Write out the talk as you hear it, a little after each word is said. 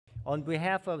On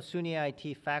behalf of SUNY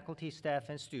IT faculty, staff,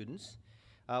 and students,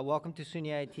 welcome to SUNY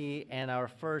IT and our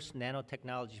first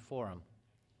Nanotechnology Forum.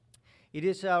 It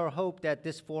is our hope that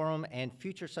this forum and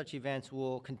future such events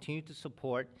will continue to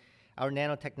support our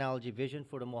nanotechnology vision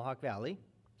for the Mohawk Valley.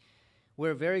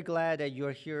 We're very glad that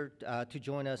you're here to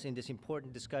join us in this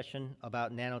important discussion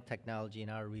about nanotechnology in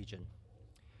our region.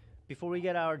 Before we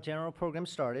get our general program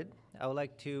started, I would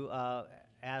like to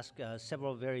ask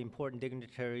several very important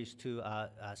dignitaries to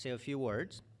say a few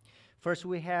words. First,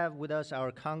 we have with us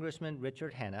our Congressman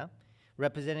Richard Hanna,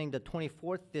 representing the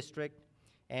 24th District,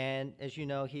 and as you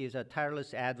know, he is a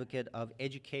tireless advocate of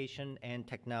education and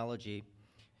technology.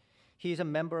 He is a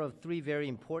member of three very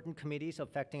important committees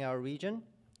affecting our region.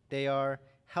 They are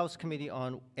House Committee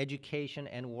on Education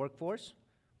and Workforce,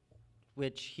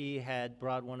 which he had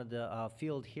brought one of the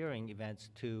field hearing events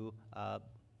to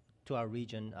our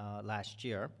region last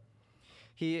year.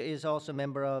 He is also a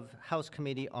member of House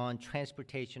Committee on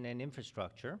Transportation and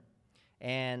Infrastructure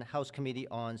and House Committee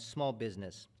on Small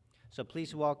Business. So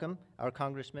please welcome our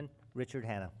Congressman Richard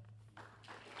Hanna.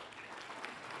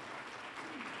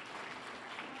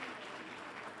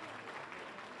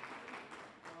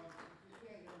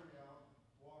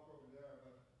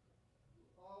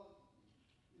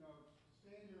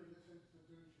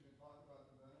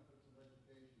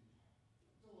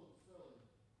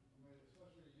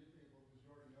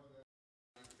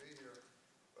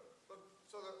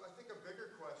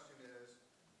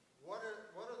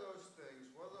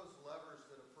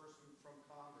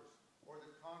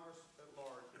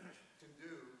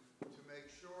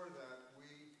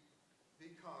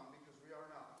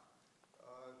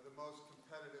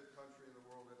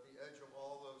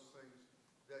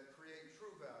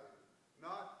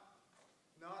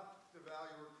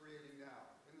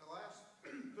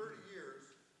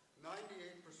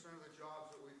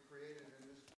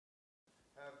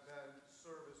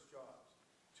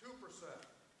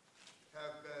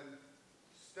 Have been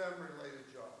STEM-related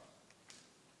jobs.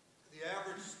 The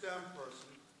average STEM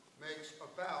person makes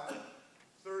about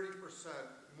 30%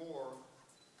 more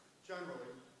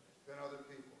generally than other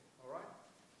people, all right?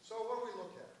 So what do we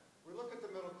look at? We look at the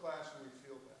middle class and we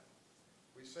feel bad.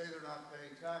 We say they're not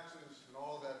paying taxes and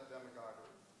all that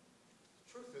demagoguery.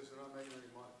 The truth is they're not making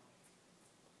any money.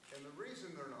 And the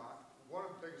reason they're not, one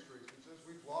of the biggest reasons, is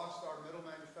we've lost our middle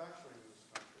manufacturing in this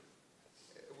country,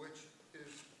 which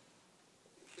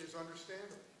is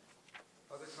understandable.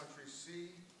 Other countries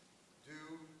see, do,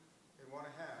 and want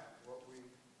to have what we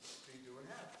see, do, and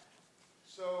have.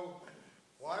 So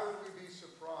why would we be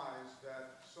surprised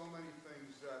that so many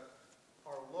things that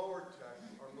are lower tech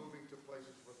are moving to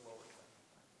places with lower tech?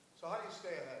 So how do you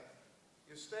stay ahead?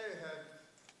 You stay ahead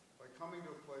by coming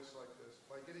to a place like this,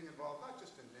 by getting involved not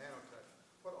just in nanotech,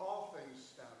 but all things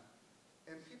STEM.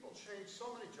 And people change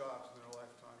so many jobs in their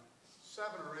lifetime, 7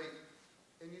 or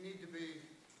 8, and you need to be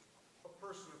a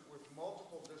person with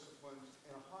multiple disciplines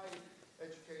and a high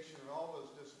education in all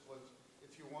those disciplines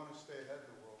if you want to stay ahead in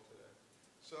the world today.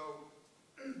 So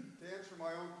to answer my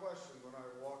own question when I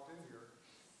walked in here,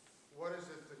 what is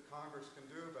it that Congress can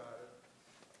do about it?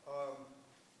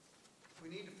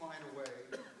 We need to find a way,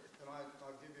 and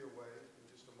I'll give you a way in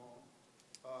just a moment,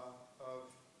 of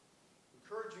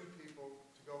encouraging people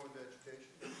to go into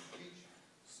education, teach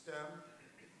STEM,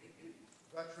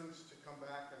 veterans to come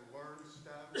back and learn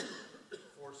STEM,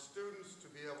 for students to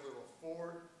be able to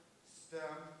afford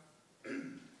STEM,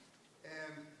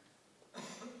 and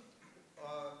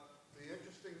the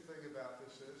interesting thing about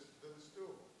this is that it's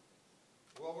doable.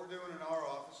 What we're doing in our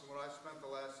office, and what I spent the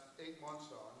last 8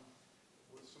 months on,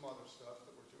 with some other stuff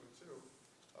that we're doing too,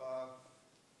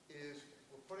 is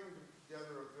we're putting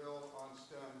together a bill on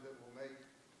STEM that will make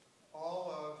all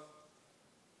of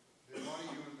the money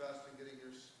you invest in getting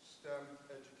your STEM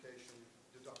education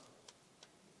deductible.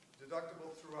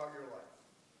 Deductible throughout your life.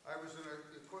 I was in an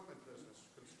equipment business,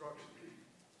 construction.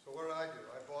 So what did I do?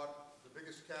 I bought the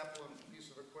biggest capital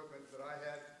piece of equipment that I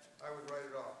had, I would write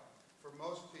it off. For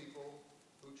most people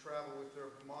who travel with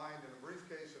their mind in a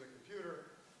briefcase and a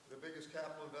computer, the biggest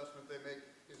capital investment they make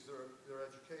is their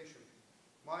education.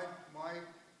 My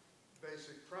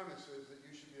basic premise is that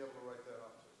you should be able to write that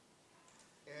off too.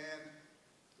 And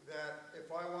that if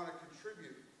I want to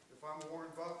contribute, if I'm Warren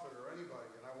Buffett or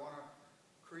anybody, and I want to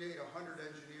create 100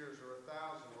 engineers or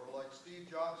 1,000, or like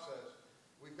Steve Jobs says,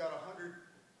 we've got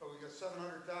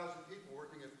 700,000 people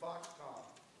working at Foxconn.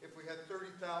 If we had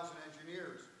 30,000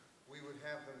 engineers, we would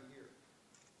have them here.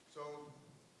 So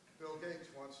Bill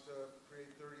Gates wants to create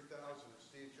 30,000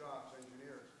 Steve Jobs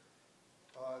engineers.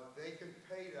 They can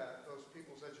pay those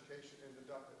people's education and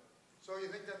deduct it. So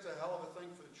you think that's a hell of a thing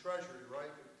for the Treasury,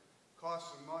 right? It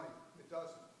costs some money. It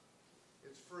doesn't.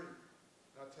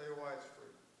 I'll tell you why it's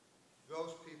free.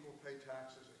 Those people pay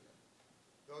taxes again.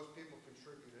 Those people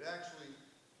contribute. It actually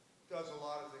does a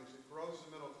lot of things. It grows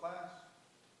the middle class.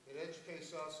 It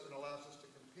educates us and allows us to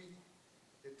compete.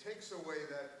 It takes away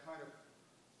that kind of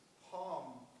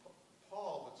pall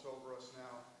that's over us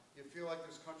now. You feel like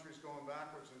this country's going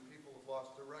backwards and people have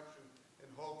lost direction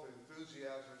and hope and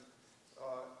enthusiasm.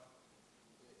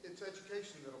 It's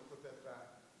education that'll put that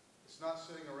back. It's not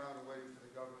sitting around and waiting for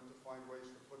the government to find ways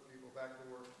to put people back to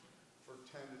work for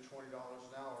 $10 to $20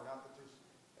 an hour. Not that there's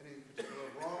anything particular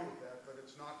wrong with that, but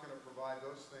it's not going to provide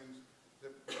those things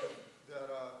that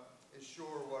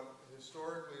ensure what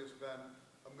historically has been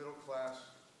a middle-class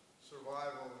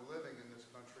survival and living in this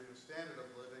country, a standard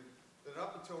of living that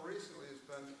up until recently has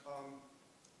been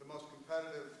the most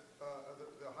competitive,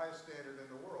 the highest standard in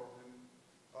the world. And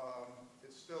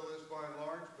it still is by and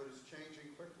large, but it's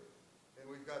changing quickly. And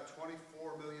we've got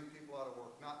 24 million people out of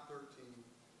work, not 13.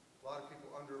 A lot of people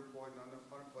underemployed and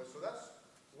unemployed. So that's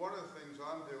one of the things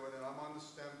I'm doing, and I'm on the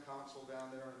STEM council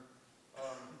down there. And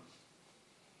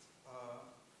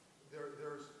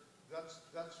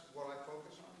that's what I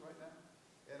focus on right now.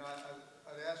 And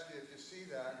I'd ask you, if you see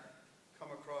that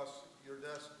come across your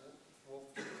desk, we'll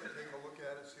take a look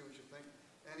at it, see what you think.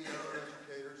 Any other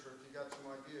educators, or if you got some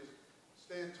ideas,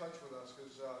 stay in touch with us,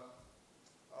 because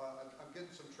I'm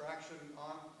getting some traction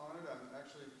on it. I'm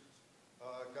actually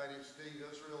a guy named Steve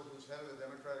Israel, who's head of the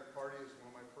Democratic Party, is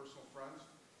one of my personal friends,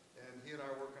 and he and I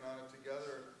are working on it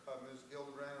together. Ms.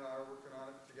 Gillibrand and I are working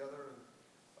on it together. And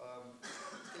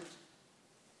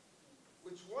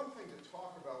it's one thing to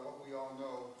talk about what we all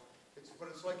know, but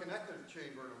it's like an echo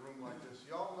chamber in a room like this.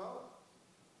 You all know it.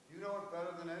 You know it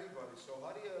better than anybody. So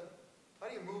how do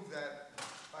you move that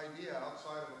idea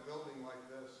outside of a building like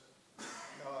this?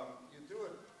 You do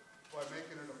it by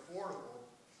making it affordable,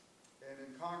 and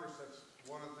in Congress, that's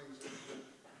one of the things that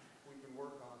we can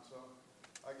work on. So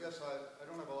I guess I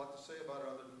don't have a lot to say about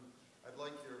it other than I'd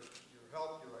like your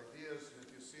help, your ideas, and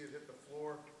if you see it hit the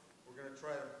floor, we're going to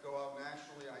try to go out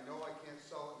nationally. I know I can't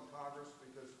sell it in Congress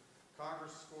because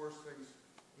Congress scores things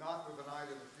not with an eye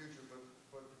to the future,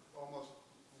 but almost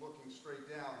looking straight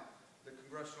down. The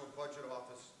Congressional Budget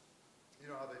Office,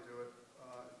 you know how they do it,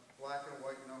 black and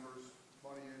white numbers,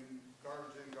 money in,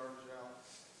 garbage out.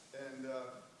 And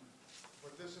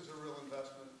but this is a real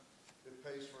investment. It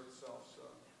pays for itself. So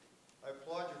I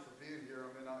applaud you for being here.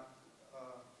 I mean, I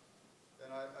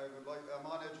would like, I'm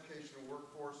on education and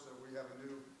workforce, and we have a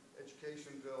new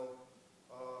education bill.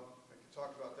 I could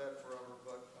talk about that forever,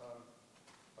 but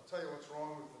I'll tell you what's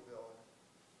wrong with the bill.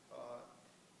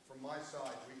 From my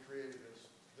side, we created this.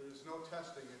 There is no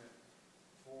testing in it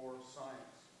for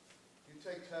science. You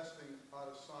take testing out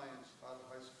of science, out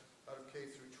of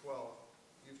K through 12,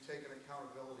 you've taken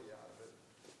accountability out of it.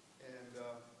 And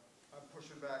I'm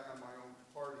pushing back on my own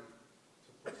party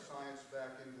to put science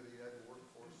back into the ed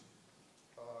workforce,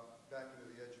 back into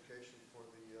the education for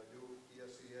the new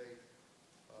ESEA,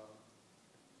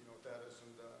 you know what that is,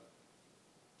 and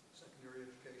Secondary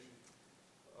Education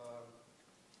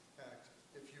Act.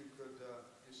 If you could,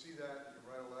 you see that, you can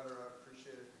write a letter, I'd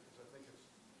appreciate it, because I think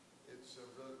it's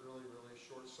really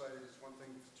short-sighted. It's one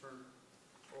thing to turn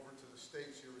over to the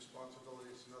states, your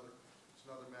responsibility. It's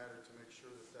another matter to make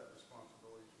sure that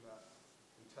responsibility is met,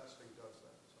 and testing does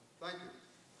that. So, thank you.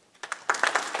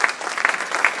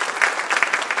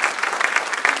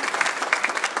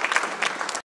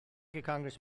 Thank you,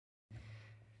 Congressman.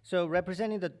 So,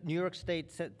 representing the New York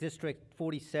State District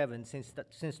 47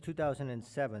 since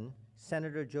 2007,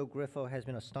 Senator Joe Griffo has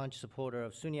been a staunch supporter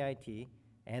of SUNY IT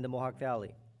and the Mohawk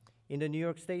Valley. In the New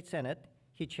York State Senate,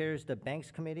 he chairs the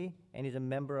Banks Committee and is a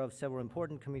member of several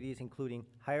important committees, including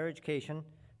higher education,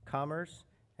 commerce,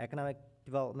 economic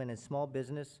development, and small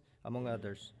business, among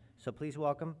others. So please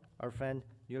welcome our friend,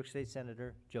 New York State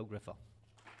Senator Joe Griffo.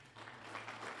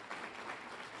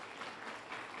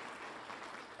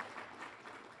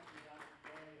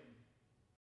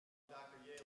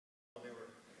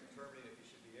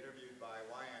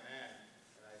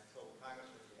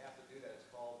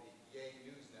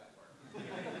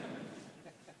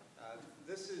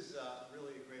 This is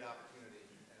really a great opportunity,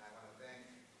 and I want to thank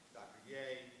Dr.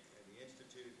 Yeigh and the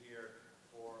Institute here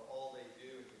for all they do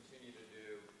and continue to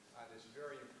do on this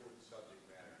very important subject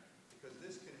matter, because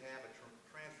this can have a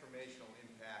transformational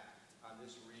impact on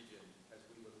this region as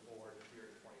we look forward here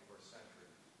in the 21st century.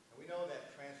 And we know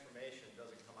that transformation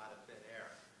doesn't come out of thin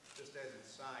air. Just as in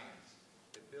science,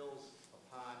 it builds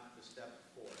upon the step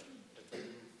before it as we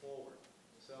move forward.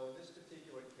 So in this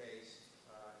particular case,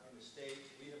 in the States,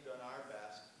 we have done our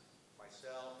best,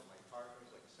 myself and my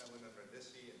partners like Assemblyman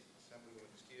Brindisi and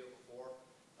Assemblyman Steele before,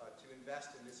 to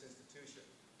invest in this institution.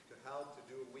 to help to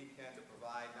do what we can to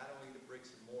provide not only the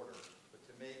bricks and mortar, but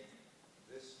to make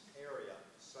this area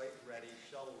site-ready,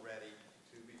 shovel-ready,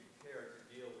 to be prepared to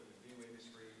deal with the new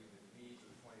industry and the needs of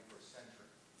the 21st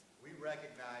century. We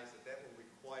recognize that that will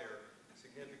require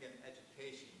significant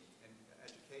education and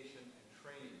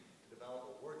training to develop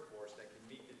a workforce that can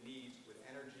meet the needs with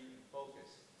energy and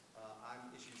focus on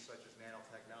issues such as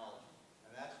nanotechnology.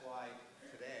 And that's why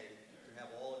today, to have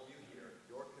all of you here,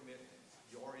 your commitment,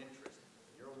 your interest,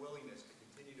 and your willingness to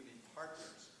continue to be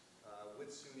partners with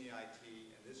SUNY IT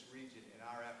and this region in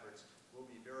our efforts will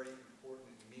be very important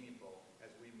and meaningful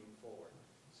as we move forward.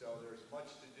 So there's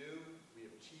much to do. We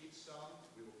have achieved some.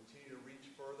 We will continue to reach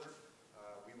further.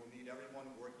 We will need everyone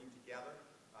working together.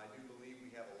 I do believe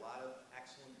we have a lot of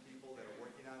excellent people that are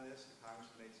working on this. The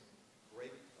Congressman made some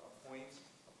great points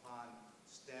upon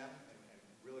STEM and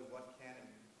really what can and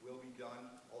will be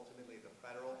done ultimately at the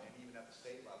federal and even at the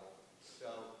state level.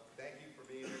 So thank you for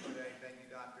being here today. Thank you,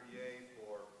 Dr. Yeigh,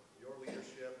 for your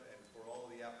leadership and for all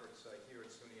of the efforts here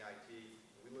at SUNY IT.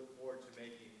 We look forward to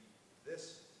making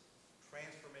this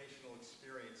transformational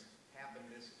experience happen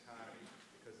in this economy,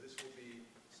 because this will be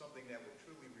something that will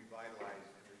truly revitalize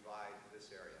and revive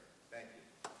this area. Thank you.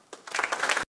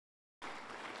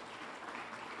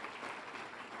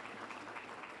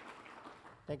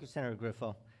 Thank you, Senator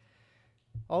Griffo.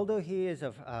 Although he is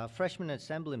a freshman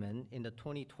assemblyman in the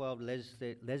 2012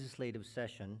 legislative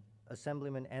session,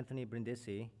 Assemblyman Anthony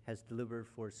Brindisi has delivered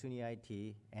for SUNY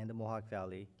IT and the Mohawk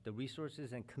Valley the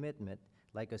resources and commitment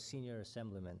like a senior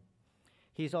assemblyman.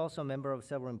 He's also a member of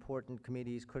several important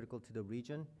committees critical to the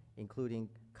region, including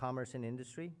Commerce and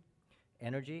Industry,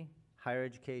 Energy, Higher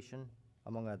Education,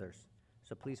 among others.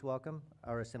 So please welcome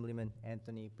our Assemblyman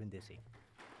Anthony Brindisi.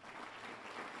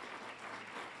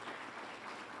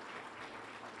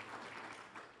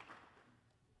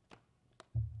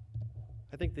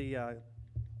 I think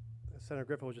Senator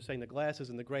Griffo was just saying the glasses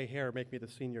and the gray hair make me the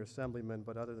senior assemblyman,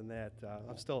 but other than that,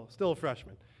 I'm still a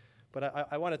freshman. But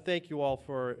I want to thank you all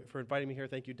for inviting me here.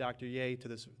 Thank you, Dr. Yeigh, to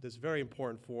this very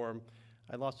important forum.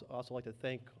 I'd also like to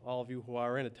thank all of you who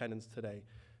are in attendance today.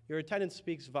 Your attendance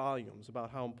speaks volumes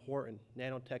about how important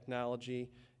nanotechnology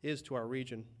is to our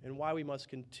region and why we must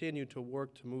continue to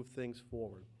work to move things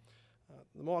forward.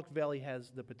 The Mohawk Valley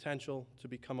has the potential to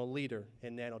become a leader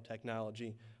in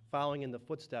nanotechnology, following in the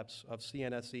footsteps of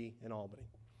CNSE in Albany.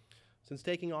 Since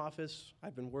taking office,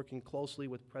 I've been working closely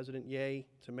with President Yeigh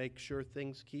to make sure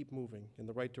things keep moving in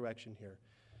the right direction here.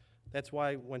 That's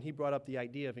why when he brought up the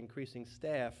idea of increasing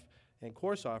staff and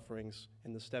course offerings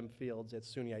in the STEM fields at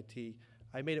SUNY IT,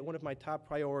 I made it one of my top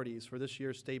priorities for this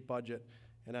year's state budget,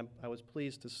 and I was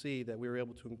pleased to see that we were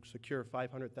able to secure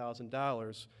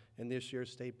 $500,000 in this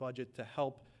year's state budget to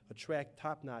help attract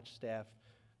top-notch staff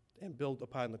and build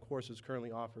upon the courses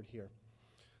currently offered here.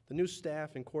 The new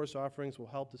staff and course offerings will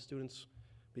help the students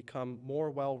become more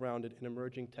well-rounded in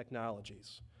emerging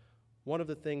technologies. One of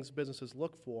the things businesses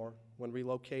look for when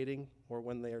relocating or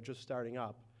when they are just starting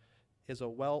up is a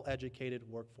well-educated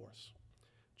workforce.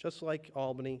 Just like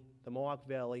Albany, the Mohawk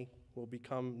Valley will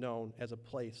become known as a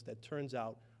place that turns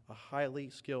out a highly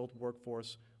skilled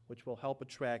workforce, which will help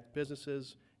attract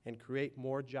businesses and create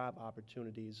more job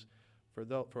opportunities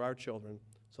for our children,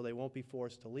 so they won't be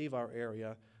forced to leave our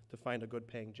area to find a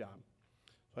good-paying job.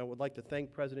 So I would like to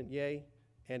thank President Yeigh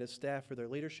and his staff for their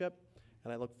leadership,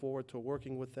 and I look forward to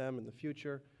working with them in the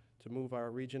future to move our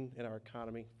region and our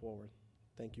economy forward.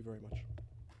 Thank you very much.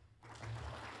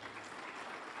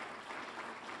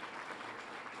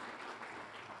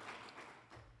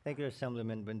 Thank you,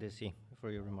 Assemblyman Brindisi,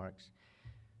 for your remarks.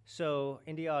 So,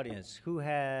 in the audience, who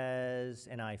has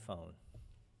an iPhone?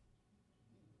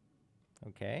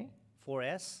 Okay,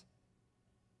 4S?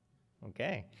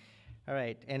 Okay, all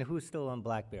right, and who's still on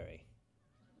BlackBerry?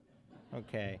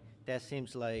 Okay, that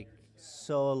seems like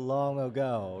so long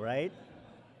ago, right?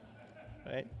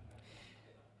 Right?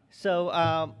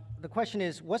 So, the question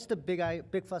is, what's the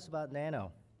big fuss about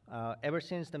nano? Ever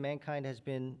since the mankind has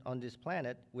been on this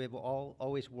planet, we've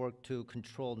always worked to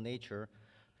control nature,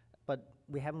 but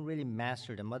we haven't really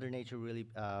mastered it. Mother Nature really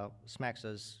smacks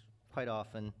us quite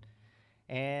often.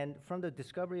 And from the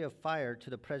discovery of fire to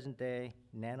the present day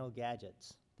nano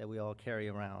gadgets that we all carry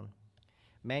around,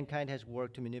 mankind has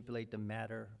worked to manipulate the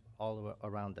matter all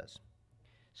around us.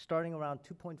 Starting around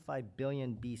 2.5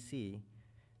 billion BC,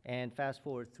 and fast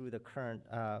forward through the current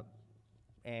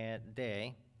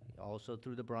day, also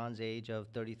through the Bronze Age of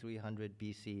 3300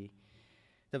 BC,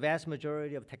 the vast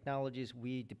majority of technologies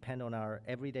we depend on our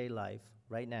everyday life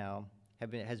right now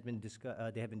have been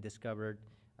discovered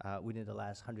within the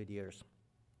last 100 years.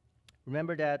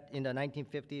 Remember that in the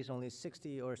 1950s, only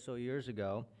 60 or so years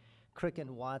ago, Crick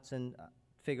and Watson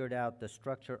figured out the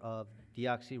structure of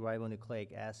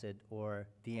deoxyribonucleic acid, or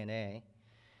DNA,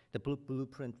 the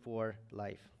blueprint for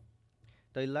life.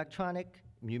 The electronic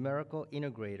numerical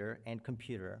integrator and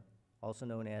computer, also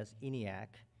known as ENIAC,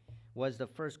 was the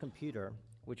first computer,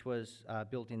 which was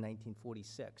built in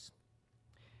 1946.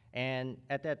 And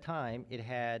at that time, it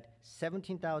had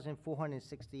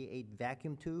 17,468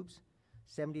 vacuum tubes,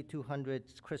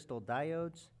 7,200 crystal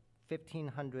diodes,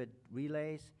 1,500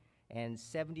 relays, and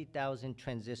 70,000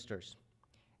 transistors,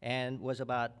 and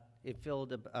it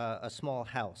filled a small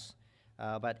house,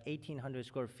 about 1,800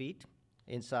 square feet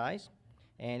in size,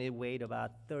 and it weighed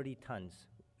about 30 tons,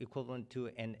 equivalent to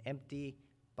an empty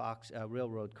box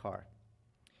railroad car.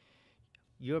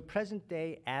 Your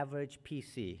present-day average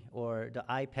PC, or the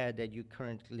iPad that you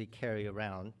currently carry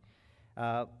around,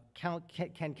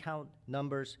 can count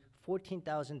numbers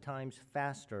 14,000 times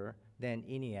faster than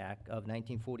ENIAC of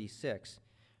 1946.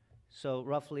 So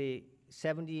roughly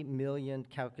 70 million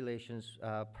calculations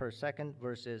per second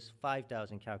versus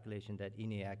 5,000 calculations that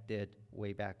ENIAC did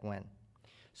way back when.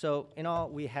 So in all,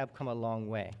 we have come a long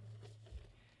way.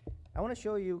 I want to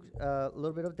show you a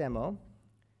little bit of demo.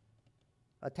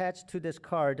 Attached to this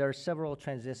card, there are several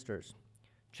transistors.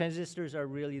 Transistors are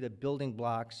really the building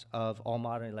blocks of all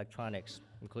modern electronics,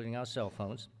 including our cell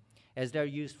phones, as they're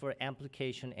used for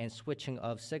amplification and switching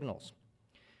of signals.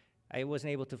 I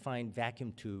wasn't able to find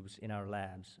vacuum tubes in our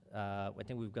labs. I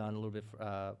think we've gone a little bit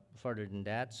further than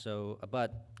that,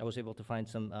 but I was able to find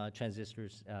some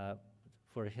transistors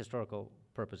for historical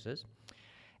purposes.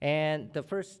 And the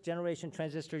first generation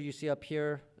transistor you see up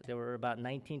here, they were about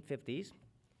 1950s.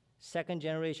 Second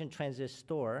generation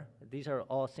transistor, these are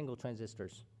all single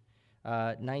transistors,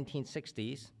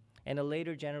 1960s. And the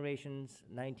later generations,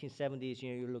 1970s,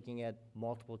 you're looking at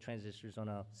multiple transistors on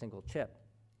a single chip.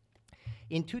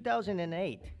 In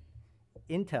 2008,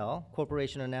 Intel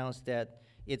Corporation announced that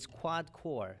it's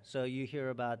quad-core. So you hear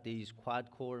about these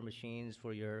quad-core machines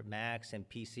for your Macs and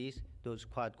PCs, those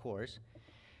quad cores.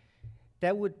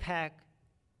 That would pack,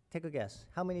 take a guess,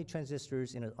 how many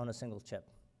transistors on a single chip?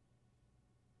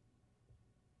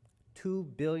 2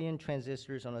 billion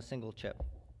transistors on a single chip.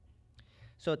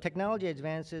 So technology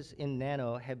advances in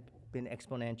nano have been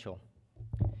exponential.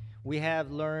 We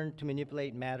have learned to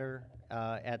manipulate matter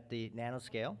at the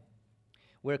nanoscale.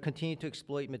 We're continuing to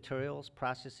exploit materials,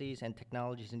 processes, and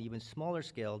technologies in even smaller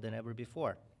scale than ever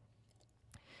before.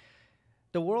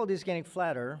 The world is getting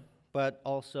flatter, but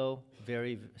also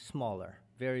very smaller,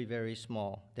 very, very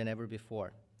small than ever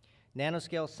before.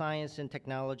 Nanoscale science and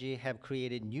technology have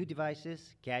created new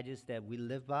devices, gadgets that we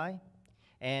live by,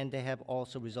 and they have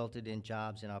also resulted in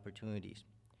jobs and opportunities.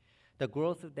 The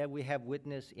growth that we have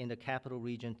witnessed in the capital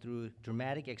region through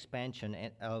dramatic expansion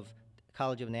of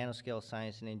College of Nanoscale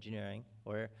Science and Engineering,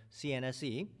 or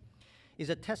CNSE, is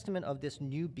a testament of this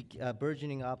new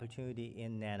burgeoning opportunity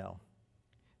in nano.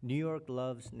 New York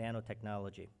loves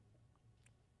nanotechnology,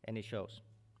 and it shows.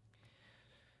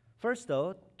 First,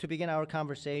 though, to begin our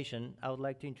conversation, I would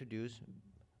like to introduce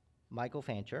Michael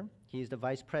Fancher. He is the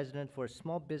Vice President for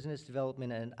Small Business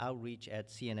Development and Outreach at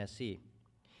CNSE.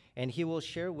 And he will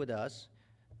share with us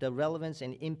the relevance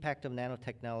and impact of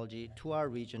nanotechnology to our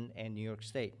region and New York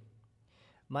State.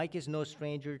 Mike is no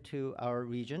stranger to our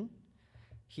region.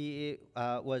 He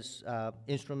was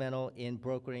instrumental in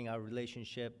brokering our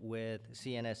relationship with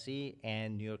CNSE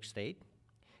and New York State.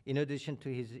 In addition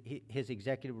to his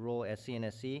executive role at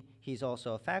CNSE, he's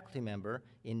also a faculty member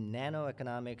in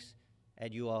nanoeconomics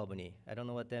at UAlbany. I don't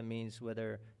know what that means,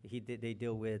 whether they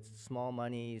deal with small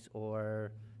monies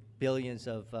or billions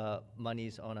of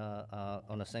monies on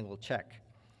a single check.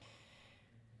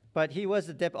 But he was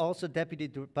also Deputy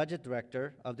Budget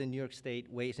Director of the New York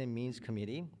State Ways and Means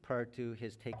Committee prior to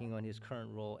his taking on his current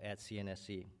role at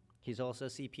CNSE. He's also a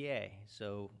CPA,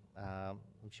 so I'm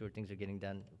sure things are getting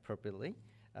done appropriately,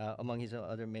 among his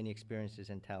other many experiences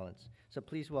and talents. So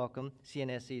please welcome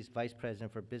CNSE's Vice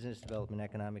President for Business Development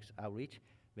Economics Outreach,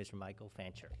 Mr. Michael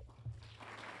Fancher.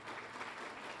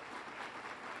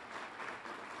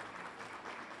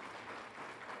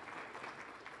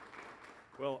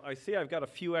 Well, I see I've got a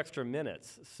few extra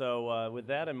minutes, so with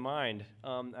that in mind,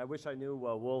 I wish I knew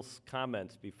Wolf's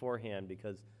comments beforehand,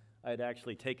 because I had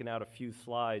actually taken out a few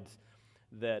slides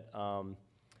that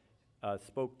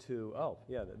spoke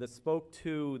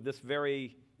to this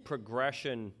very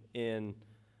progression in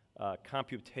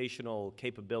computational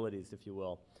capabilities, if you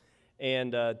will.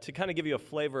 And to kind of give you a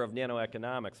flavor of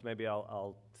nanoeconomics, maybe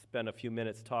I'll spend a few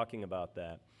minutes talking about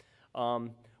that.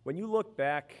 When you look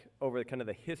back over kind of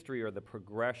the history or the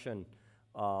progression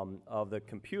of the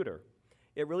computer,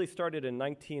 It really started in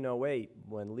 1908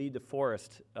 when Lee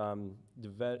DeForest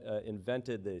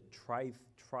invented the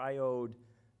triode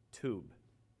tube.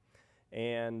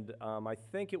 And I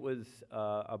think it was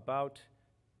about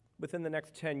within the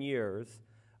next 10 years,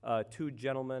 two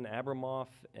gentlemen, Abramoff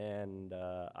and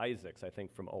Isaacs, I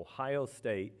think from Ohio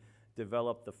State,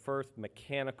 developed the first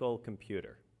mechanical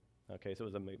computer. Okay, so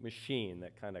it was a machine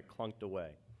that kind of clunked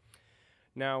away.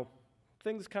 Now,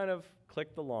 things kind of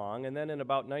clicked along, and then in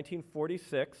about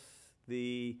 1946,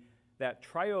 that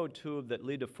triode tube that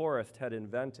Lee DeForest had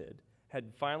invented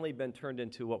had finally been turned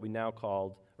into what we now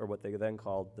called, or what they then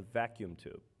called, the vacuum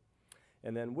tube.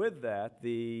 And then with that,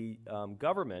 the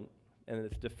government and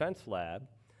its defense lab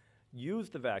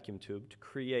used the vacuum tube to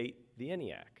create the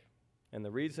ENIAC. And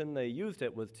the reason they used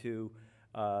it was to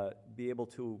be able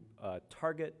to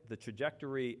target the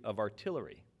trajectory of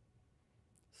artillery.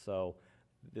 So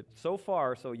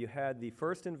so you had the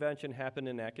first invention happen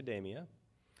in academia.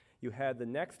 You had the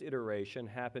next iteration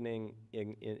happening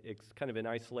kind of in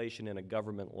isolation in a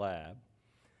government lab.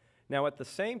 Now, at the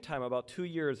same time, about 2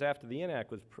 years after the ENIAC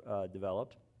was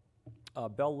developed,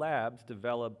 Bell Labs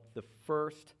developed the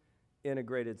first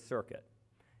integrated circuit.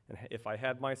 And if I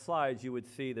had my slides, you would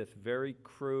see this very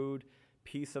crude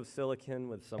piece of silicon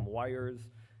with some wires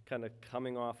kind of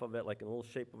coming off of it like a little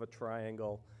shape of a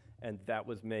triangle, and that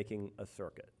was making a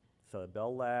circuit. So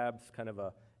Bell Labs, kind of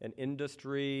an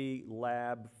industry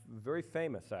lab, very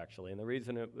famous actually, and the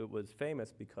reason it was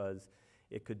famous because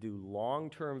it could do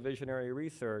long-term visionary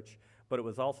research, but it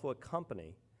was also a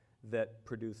company that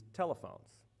produced telephones.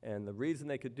 And the reason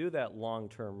they could do that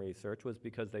long-term research was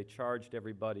because they charged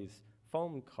everybody's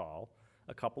phone call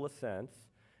a couple of cents,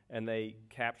 and they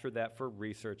captured that for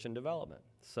research and development.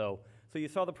 So you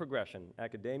saw the progression.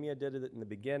 Academia did it in the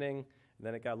beginning, and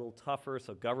then it got a little tougher,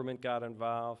 so government got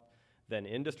involved. Then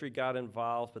industry got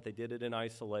involved, but they did it in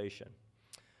isolation.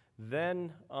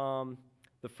 Then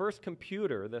the first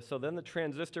computer, so then the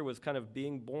transistor was kind of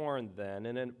being born then,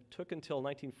 and it took until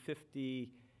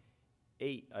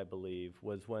 1958, I believe,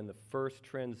 was when the first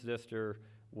transistor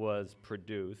was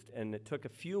produced, and it took a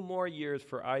few more years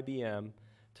for IBM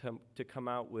to come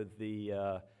out with the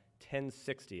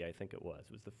 1060, I think it was.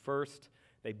 It was the first,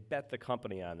 they bet the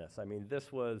company on this. I mean,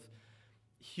 this was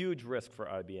huge risk for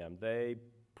IBM. They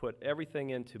put everything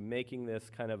into making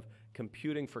this kind of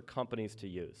computing for companies to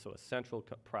use, so a central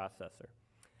processor.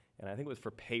 And I think it was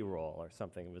for payroll or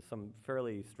something. It was some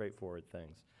fairly straightforward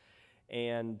things.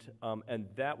 And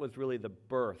that was really the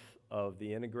birth of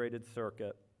the integrated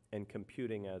circuit and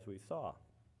computing as we saw.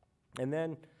 And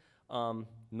then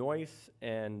Noyce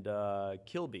and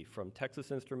Kilby from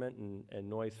Texas Instrument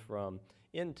and Noyce from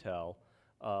Intel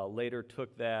later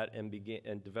took that and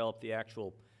developed the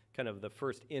actual kind of the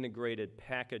first integrated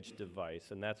package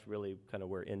device, and that's really kind of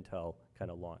where Intel kind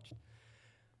of launched.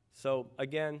 So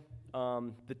again,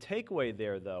 the takeaway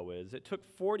there, though, is it took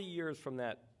 40 years from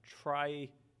that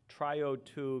triode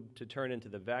tube to turn into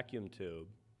the vacuum tube.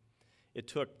 It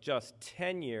took just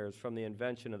 10 years from the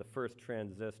invention of the first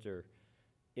transistor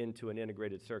into an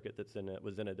integrated circuit that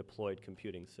was in a deployed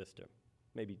computing system,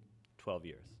 maybe 12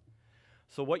 years.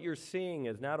 So what you're seeing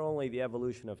is not only the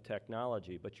evolution of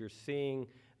technology, but you're seeing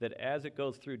that as it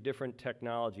goes through different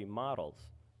technology models,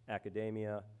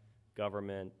 academia,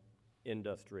 government,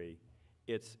 industry,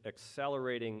 it's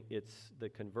accelerating the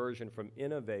conversion from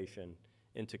innovation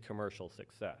into commercial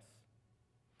success.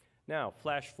 Now,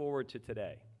 flash forward to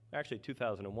today, actually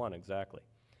 2001 exactly.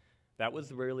 That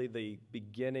was really the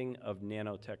beginning of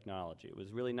nanotechnology. It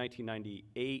was really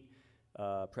 1998.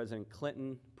 President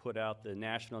Clinton put out the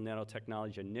National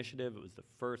Nanotechnology Initiative. It was the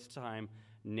first time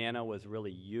nano was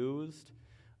really used,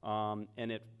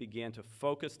 and it began to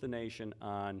focus the nation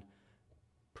on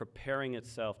preparing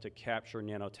itself to capture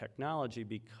nanotechnology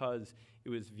because it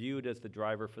was viewed as the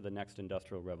driver for the next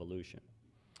industrial revolution.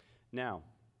 Now,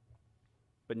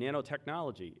 but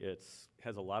nanotechnology,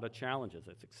 has a lot of challenges.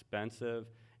 It's expensive,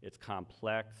 it's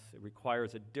complex, it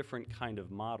requires a different kind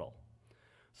of model.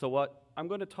 So what I'm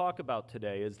going to talk about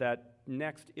today is that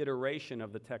next iteration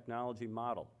of the technology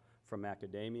model, from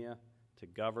academia to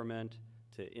government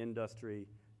to industry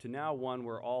to now one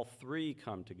where all three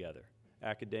come together,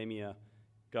 academia,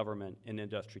 government, and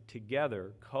industry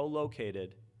together,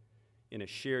 co-located in a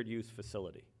shared use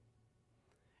facility.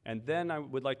 And then I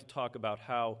would like to talk about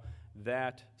how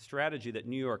that strategy that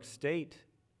New York State,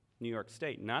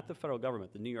 not the federal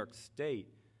government, the New York State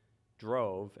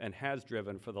drove and has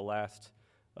driven for the last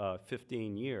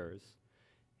 15 years,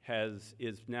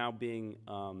 is now being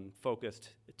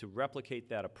focused to replicate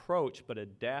that approach, but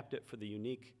adapt it for the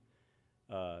unique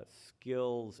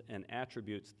skills and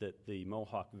attributes that the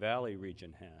Mohawk Valley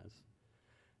region has,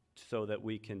 so that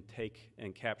we can take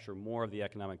and capture more of the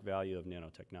economic value of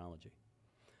nanotechnology.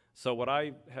 So what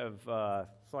I have,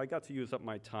 so I got to use up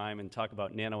my time and talk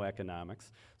about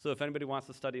nanoeconomics. So if anybody wants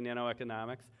to study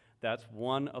nanoeconomics, that's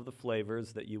one of the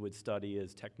flavors that you would study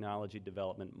is technology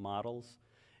development models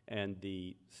and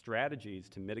the strategies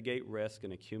to mitigate risk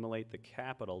and accumulate the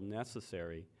capital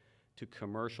necessary to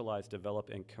commercialize, develop,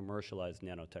 and commercialize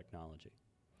nanotechnology.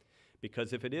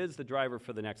 Because if it is the driver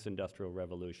for the next industrial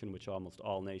revolution, which almost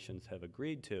all nations have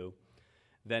agreed to,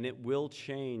 then it will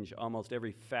change almost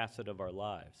every facet of our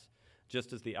lives.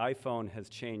 Just as the iPhone has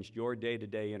changed your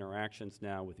day-to-day interactions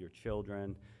now with your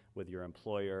children, with your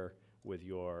employer, with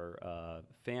your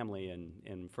family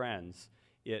and friends,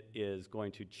 it is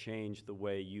going to change the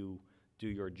way you do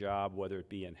your job, whether it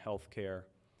be in healthcare,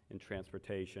 in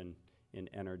transportation, in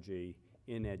energy,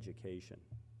 in education.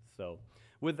 So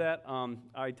with that,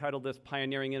 I titled this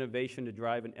Pioneering Innovation to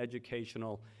Drive an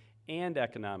Educational and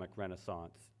Economic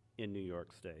Renaissance in New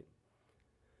York State.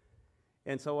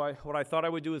 And so what I thought I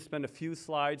would do is spend a few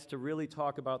slides to really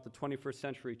talk about the 21st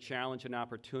century challenge and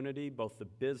opportunity, both the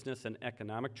business and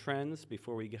economic trends,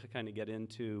 before we kind of get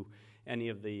into any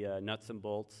of the nuts and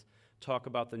bolts. Talk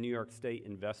about the New York State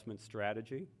investment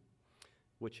strategy,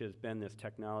 which has been this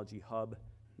technology hub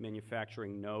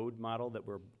manufacturing node model that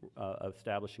we're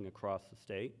establishing across the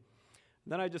state.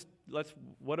 Then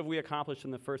what have we accomplished in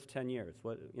the first 10 years?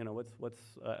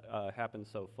 What's happened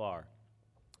so far?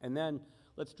 And then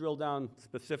let's drill down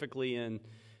specifically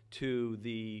into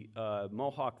the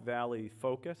Mohawk Valley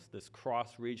focus, this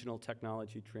cross-regional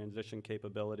technology transition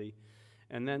capability.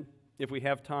 And then, if we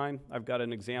have time, I've got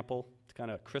an example to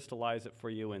kind of crystallize it for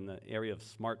you in the area of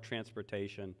smart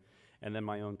transportation, and then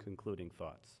my own concluding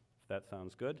thoughts, if that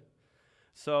sounds good.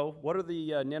 So, what are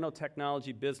the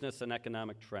nanotechnology business and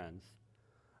economic trends?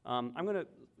 I'm going to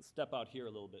step out here a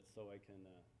little bit so I can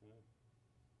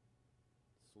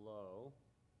slow.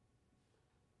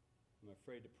 I'm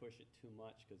afraid to push it too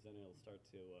much because then it'll start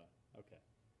to, okay.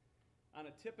 On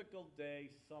a typical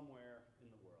day somewhere in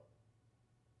the world,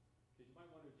 because you might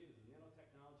wonder, geez, is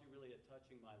nanotechnology really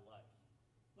touching my life?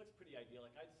 Looks pretty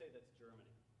idyllic. I'd say that's Germany,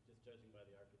 just judging by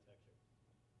the architecture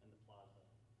and the plaza.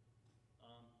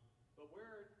 But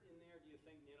where in there do you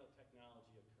think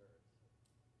nanotechnology occurs?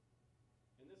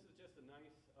 And this is just a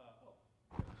nice,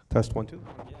 Test 1, 2.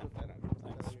 Yeah, thanks.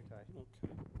 Okay,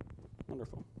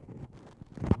 wonderful.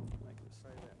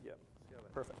 Yep,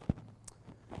 perfect.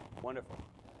 Wonderful.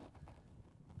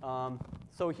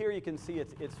 So here you can see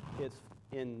it's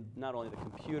in not only the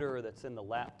computer that's in the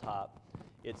laptop,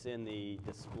 it's in the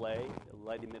display, the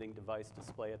light-emitting device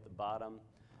display at the bottom,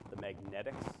 the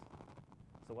magnetics.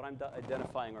 So what I'm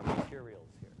identifying are materials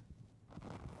here.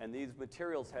 And these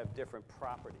materials have different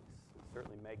properties.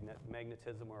 Certainly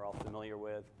magnetism we're all familiar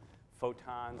with.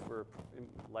 Photons were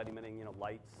light-emitting,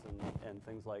 lights and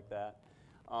things like that.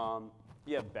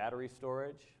 You have battery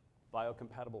storage,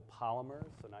 biocompatible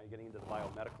polymers, so now you're getting into the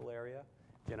biomedical area.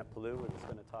 Jenna Palou is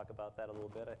going to talk about that a little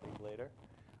bit, I think, later,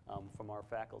 from our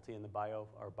faculty in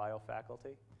our bio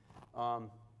faculty.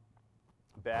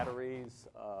 Batteries,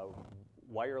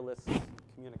 wireless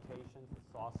communications, the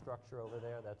SAW structure over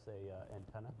there, that's a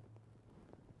antenna.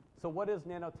 So what is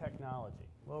nanotechnology?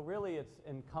 Well, really, it's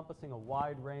encompassing a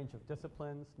wide range of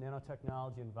disciplines.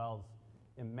 Nanotechnology involves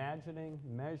imagining,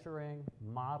 measuring,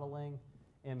 modeling,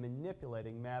 and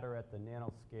manipulating matter at the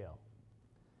nanoscale.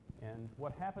 And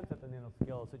what happens at the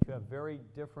nanoscale is that you have very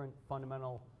different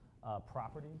fundamental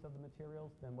properties of the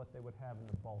materials than what they would have in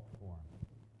the bulk form.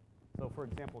 So for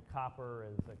example, copper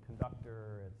is a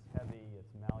conductor, it's heavy,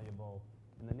 it's malleable.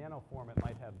 In the nano form, it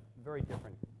might have very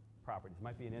different properties. It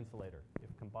might be an insulator.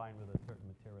 If combined with a certain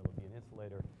material, it would be an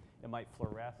insulator. It might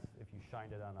fluoresce if you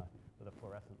shined it with a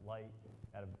fluorescent light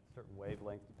at a certain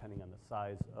wavelength, depending on the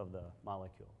size of the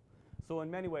molecule. So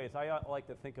in many ways, I like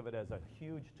to think of it as a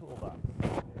huge toolbox.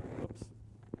 Oops.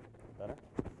 Better?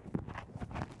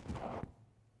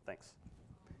 Thanks.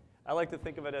 I like to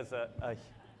think of it as I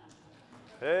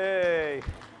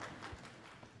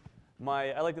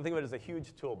like to think of it as a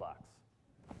huge toolbox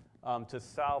to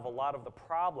solve a lot of the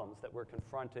problems that we're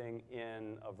confronting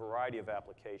in a variety of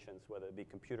applications, whether it be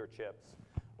computer chips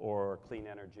or clean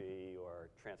energy or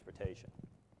transportation.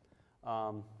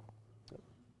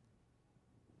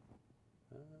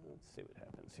 Let's see what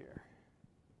happens here.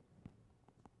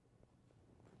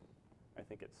 I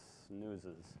think it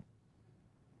snoozes.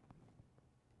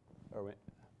 Or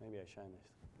maybe I shine this.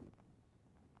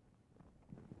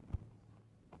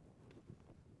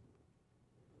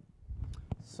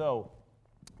 So,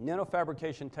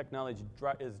 nanofabrication technology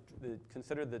is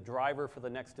considered the driver for the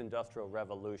next industrial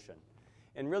revolution.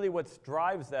 And really what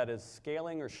drives that is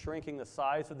scaling or shrinking the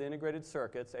size of the integrated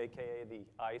circuits, aka the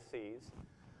ICs,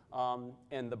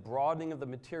 and the broadening of the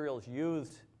materials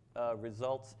used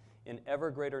results in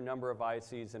ever greater number of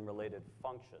ICs and related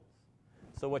functions.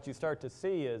 So what you start to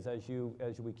see is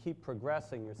as we keep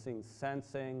progressing, you're seeing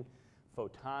sensing,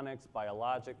 photonics,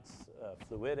 biologics,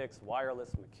 fluidics,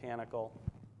 wireless, mechanical,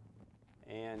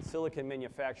 and silicon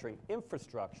manufacturing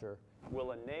infrastructure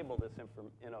will enable this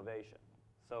innovation.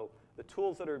 So the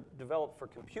tools that are developed for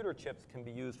computer chips can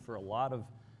be used for a lot of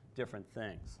different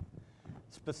things.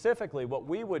 Specifically, what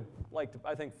we would like to,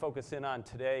 I think, focus in on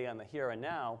today on the here and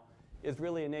now is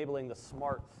really enabling the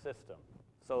smart system.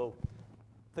 So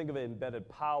think of it embedded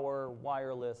power,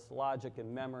 wireless, logic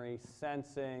and memory,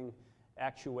 sensing,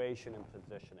 actuation, and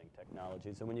positioning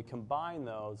technologies. And when you combine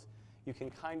those, you can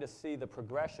kind of see the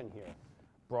progression here.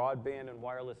 Broadband and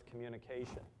wireless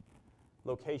communication.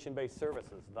 Location-based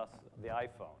services, thus the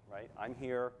iPhone, right? I'm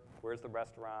here, where's the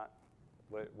restaurant,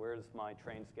 where's my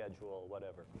train schedule,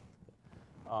 whatever.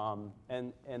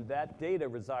 And that data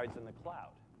resides in the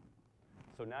cloud.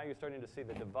 So now you're starting to see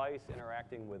the device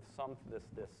interacting with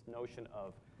this notion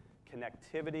of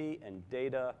connectivity and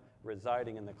data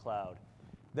residing in the cloud.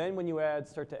 Then when you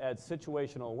start to add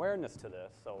situational awareness to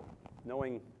this, so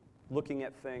looking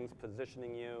at things,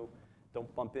 positioning you,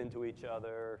 don't bump into each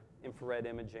other, infrared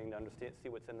imaging to see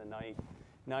what's in the night.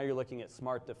 Now you're looking at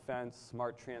smart defense,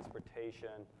 smart transportation.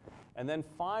 And then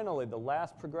finally, the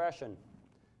last progression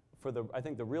for I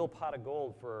think the real pot of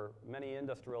gold for many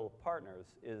industrial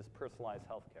partners is personalized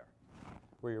healthcare,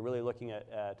 where you're really looking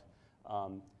at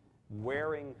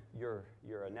wearing your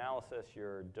analysis,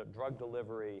 your drug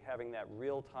delivery, having that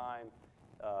real-time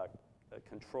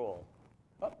control.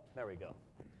 Oh, there we go.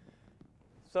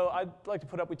 So I'd like to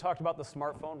put up, we talked about the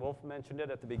smartphone. Wolf mentioned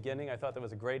it at the beginning. I thought that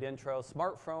was a great intro.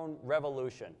 Smartphone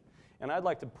revolution. And I'd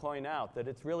like to point out that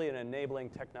it's really an enabling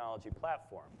technology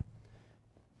platform.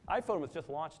 iPhone was just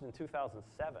launched in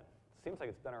 2007. Seems like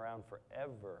it's been around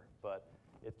forever, but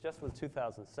it just was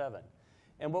 2007.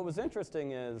 And what was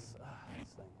interesting is,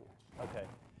 this thing here, okay.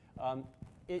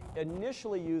 It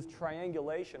initially used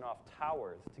triangulation off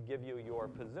towers to give you your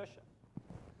position.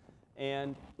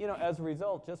 And as a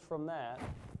result, just from that,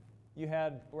 you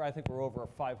had, I think we're over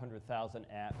 500,000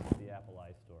 apps at the Apple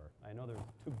iStore. I know there's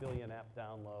 2 billion app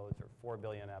downloads or 4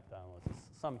 billion app downloads. It's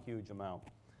some huge amount.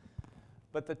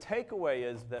 But the takeaway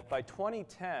is that by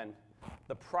 2010,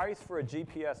 the price for a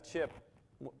GPS chip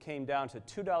came down to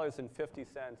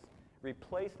 $2.50,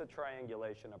 replaced the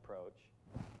triangulation approach.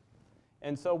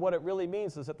 And so what it really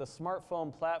means is that the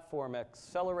smartphone platform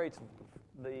accelerates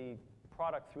the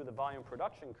product through the volume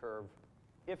production curve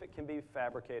if it can be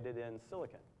fabricated in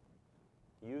silicon.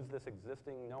 Use this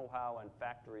existing know-how and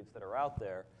factories that are out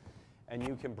there, and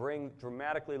you can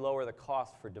dramatically lower the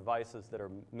cost for devices that are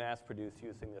mass-produced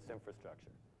using this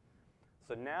infrastructure.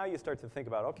 So now you start to think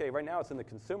about, okay, right now it's in the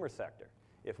consumer sector.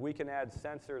 If we can add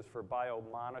sensors for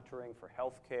biomonitoring, for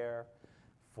healthcare,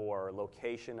 for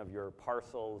location of your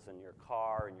parcels and your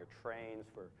car and your trains,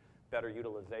 for better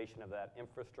utilization of that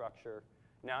infrastructure,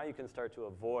 now you can start to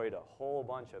avoid a whole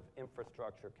bunch of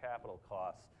infrastructure capital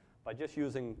costs by just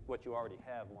using what you already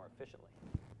have more efficiently.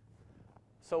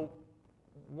 So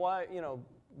why,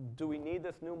 do we need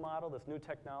this new model, this new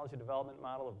technology development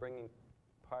model of bringing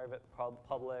private,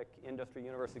 public, industry,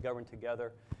 university, government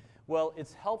together? Well,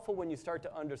 it's helpful when you start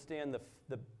to understand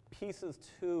the pieces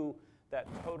to that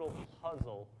total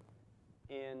puzzle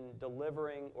in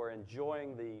delivering or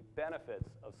enjoying the benefits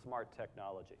of smart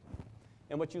technology.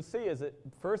 And what you see is it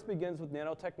first begins with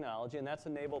nanotechnology, and that's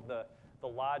enabled the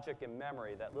logic and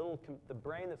memory. The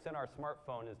brain that's in our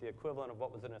smartphone is the equivalent of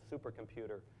what was in a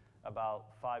supercomputer about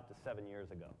 5 to 7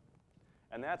 years ago.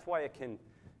 And that's why it can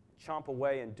chomp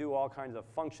away and do all kinds of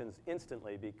functions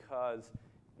instantly, because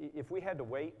if we had to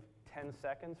wait 10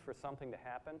 seconds for something to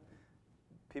happen,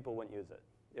 people wouldn't use it.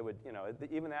 It would,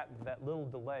 even that little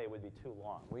delay would be too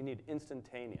long. We need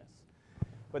instantaneous.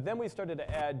 But then we started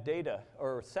to add data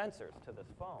or sensors to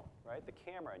this phone, right? The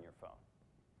camera in your phone,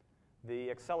 the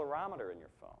accelerometer in your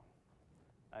phone,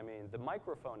 the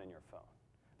microphone in your phone.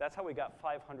 That's how we got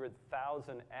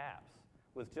 500,000 apps,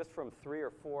 was just from 3 or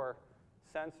 4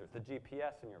 sensors, the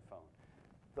GPS in your phone.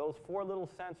 Those 4 little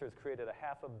sensors created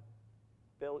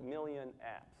 500,000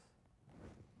 apps.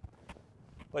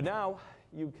 But now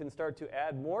you can start to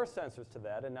add more sensors to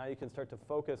that, and now you can start to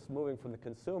focus moving from the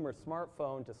consumer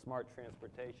smartphone to smart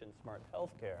transportation, smart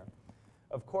healthcare.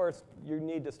 Of course, you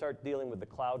need to start dealing with the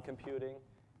cloud computing,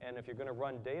 and if you're going to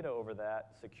run data over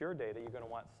that, secure data, you're going to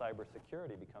want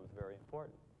cybersecurity becomes very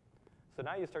important. So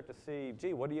now you start to see,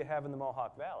 gee, what do you have in the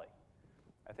Mohawk Valley?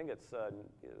 I think it's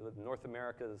North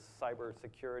America's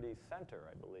cybersecurity center,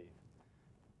 I believe.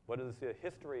 What is the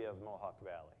history of Mohawk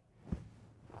Valley?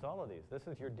 It's all of these. This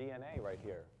is your DNA right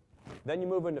here. Then you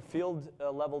move into field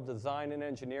level design and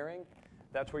engineering.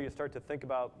 That's where you start to think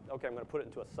about, okay, I'm going to put it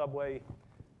into a subway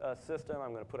system.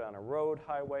 I'm going to put it on a road,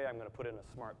 highway. I'm going to put it in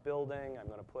a smart building. I'm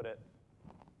going to put it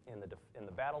in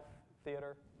the battle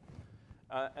theater.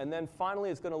 And then finally,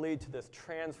 it's going to lead to this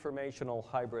transformational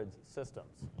hybrid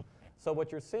systems. So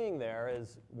what you're seeing there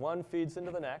is one feeds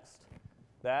into the next.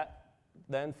 That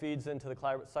then feeds into the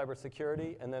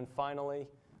cybersecurity. And then finally,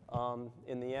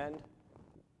 in the end,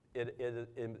 it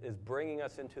is bringing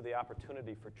us into the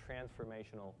opportunity for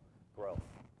transformational growth.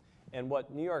 And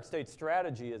what New York State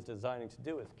strategy is designing to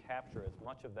do is capture as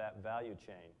much of that value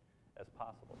chain as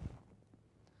possible.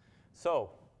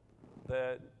 So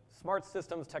the smart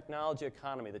systems technology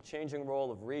economy, the changing role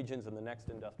of regions in the next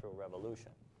industrial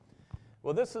revolution.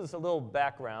 Well, this is a little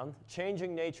background,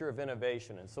 changing nature of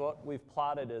innovation. And so what we've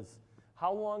plotted is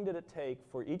how long did it take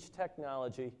for each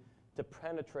technology to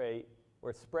penetrate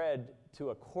or spread to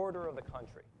a quarter of the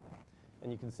country.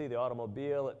 And you can see the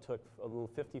automobile, it took a little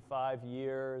 55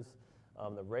 years.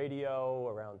 The radio,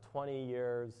 around 20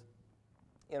 years.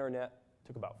 Internet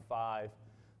took about 5.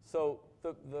 So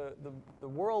the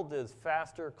world is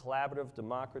faster, collaborative,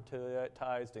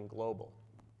 democratized, and global.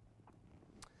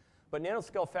 But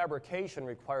nanoscale fabrication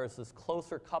requires this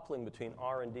closer coupling between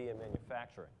R&D and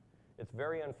manufacturing. It's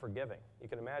very unforgiving. You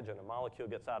can imagine a molecule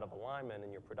gets out of alignment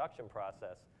in your production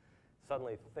process,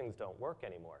 suddenly things don't work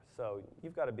anymore. So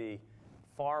you've got to be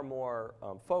far more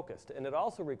focused. And it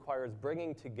also requires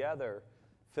bringing together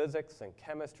physics and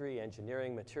chemistry,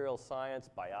 engineering, material science,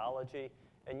 biology,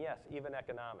 and yes, even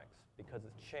economics, because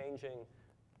it's changing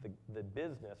the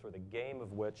business or the game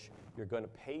of which you're going to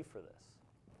pay for this.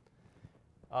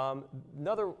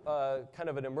 Another kind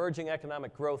of an emerging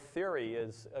economic growth theory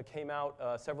came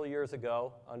out several years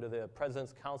ago under the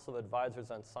President's Council of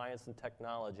Advisors on Science and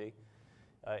Technology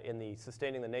in the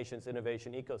Sustaining the Nation's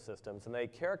Innovation Ecosystems. And they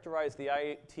characterized the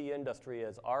IT industry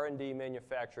as R&D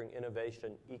manufacturing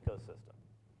innovation ecosystem.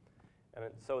 And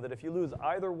so that if you lose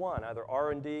either one, either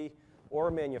R&D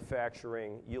or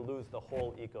manufacturing, you lose the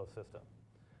whole ecosystem.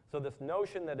 So this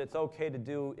notion that it's okay to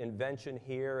do invention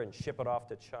here and ship it off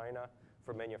to China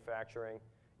for manufacturing,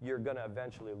 you're going to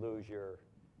eventually lose your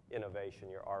innovation,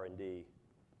 your R&D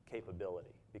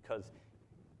capability, because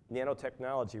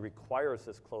nanotechnology requires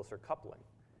this closer coupling.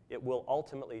 It will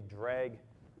ultimately drag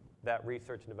that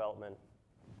research and development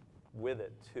with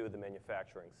it to the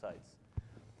manufacturing sites.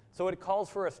 So it calls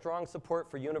for a strong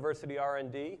support for university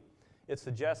R&D. It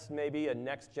suggests maybe a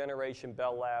next generation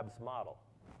Bell Labs model.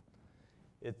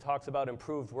 It talks about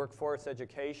improved workforce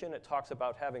education. It talks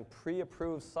about having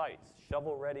pre-approved sites,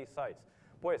 shovel-ready sites.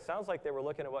 Boy, it sounds like they were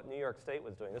looking at what New York State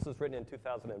was doing. This was written in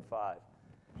 2005.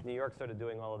 New York started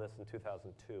doing all of this in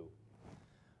 2002.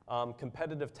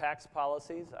 Competitive tax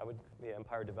policies, the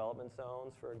Empire Development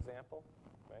Zones, for example.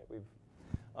 Right? We've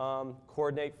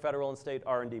coordinate federal and state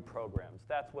R&D programs.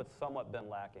 That's what's somewhat been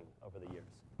lacking over the years.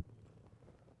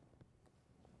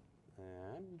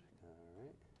 And, all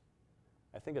right.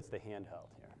 I think it's the handheld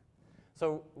here.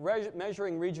 So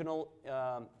measuring regional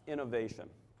innovation.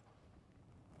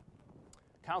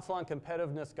 Council on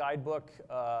Competitiveness Guidebook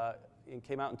it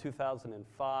came out in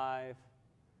 2005.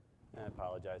 I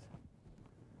apologize.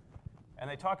 And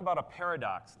they talk about a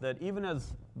paradox that even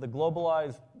as the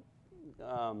globalized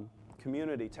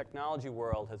community, technology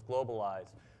world has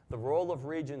globalized, the role of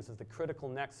regions as the critical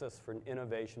nexus for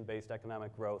innovation-based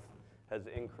economic growth has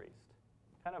increased.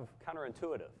 Kind of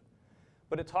counterintuitive.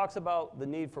 But it talks about the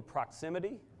need for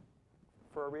proximity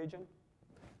for a region,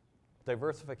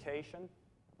 diversification,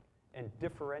 and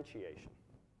differentiation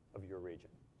of your region.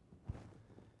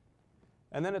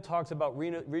 And then it talks about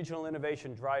regional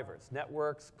innovation drivers,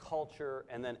 networks, culture,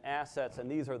 and then assets, and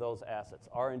these are those assets: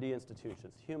 R&D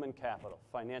institutions, human capital,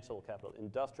 financial capital,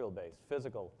 industrial base,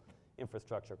 physical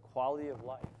infrastructure, quality of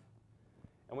life.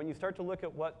 And when you start to look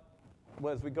at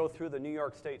as we go through the New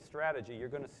York State strategy, you're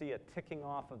going to see a ticking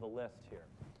off of the list here,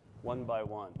 one by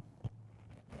one.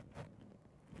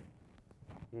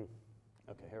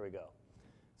 Okay, here we go.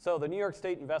 So the New York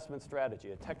State investment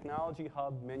strategy, a technology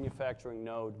hub manufacturing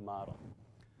node model.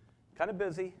 Kind of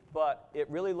busy, but it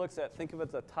really looks at, think of it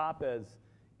at the top as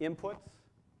inputs,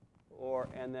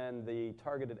 and then the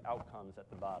targeted outcomes at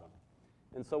the bottom.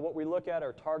 And so what we look at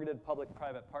are targeted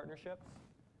public-private partnerships,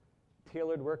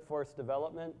 tailored workforce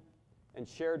development, and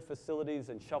shared facilities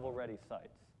and shovel-ready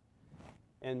sites.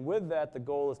 And with that, the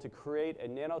goal is to create a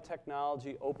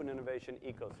nanotechnology open innovation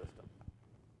ecosystem,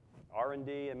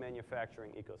 R&D and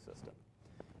manufacturing ecosystem.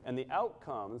 And the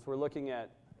outcomes, we're looking at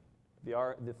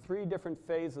the three different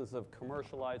phases of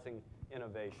commercializing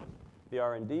innovation. The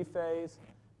R&D phase,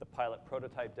 the pilot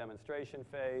prototype demonstration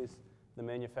phase, the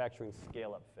manufacturing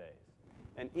scale-up phase.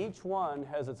 And each one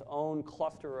has its own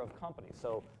cluster of companies.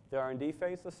 So the R&D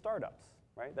phase, the startups,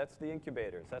 right? That's the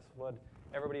incubators. That's what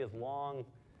everybody has long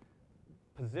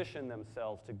positioned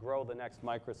themselves to grow the next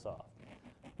Microsoft.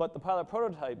 But the pilot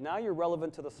prototype, now you're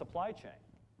relevant to the supply chain.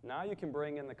 Now you can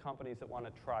bring in the companies that want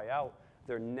to try out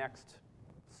their next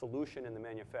solution in the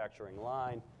manufacturing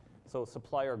line, so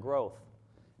supplier growth.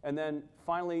 And then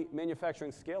finally,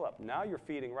 manufacturing scale-up. Now you're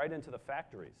feeding right into the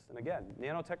factories. And again,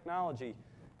 nanotechnology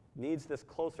needs this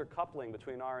closer coupling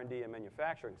between R&D and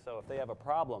manufacturing, so if they have a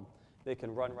problem, they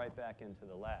can run right back into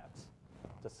the labs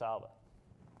to solve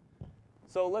it.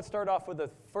 So let's start off with the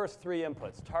first three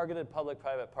inputs, targeted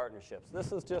public-private partnerships.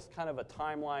 This is just kind of a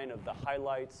timeline of the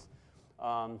highlights.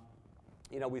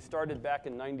 You know, we started back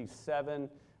in '97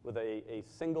 with a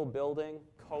single building,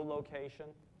 co-location.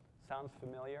 Sounds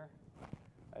familiar,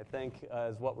 I think,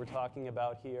 is what we're talking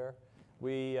about here.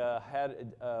 We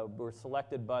were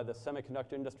selected by the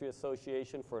Semiconductor Industry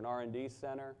Association for an R&D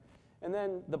center. And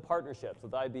then the partnerships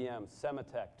with IBM,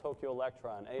 Sematech, Tokyo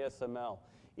Electron, ASML,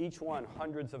 each one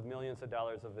hundreds of millions of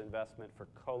dollars of investment for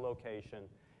co-location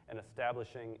and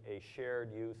establishing a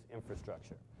shared use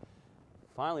infrastructure.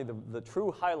 Finally, the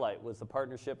true highlight was the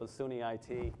partnership with SUNY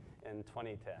IT in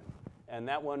 2010. And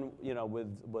that one, you know,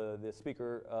 with the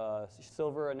speaker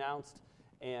Silver announced,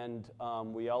 and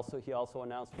he also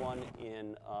announced one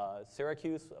in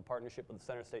Syracuse, a partnership with the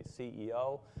Center State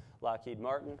CEO, Lockheed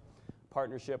Martin,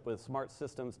 partnership with Smart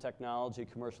Systems Technology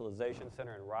Commercialization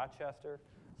Center in Rochester.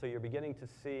 So you're beginning to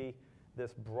see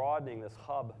this broadening, this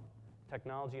hub,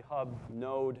 technology hub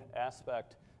node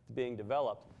aspect being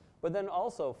developed. But then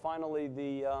also,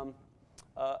 finally,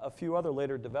 a few other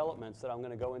later developments that I'm going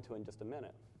to go into in just a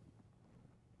minute.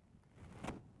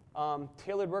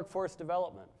 Tailored workforce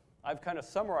development. I've kind of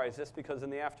summarized this because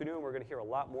in the afternoon we're going to hear a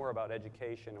lot more about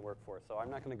education and workforce, so I'm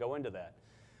not going to go into that.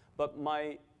 But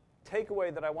my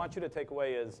takeaway that I want you to take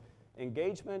away is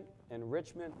engagement,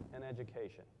 enrichment, and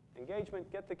education.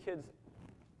 Engagement, get the kids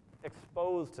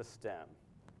exposed to STEM.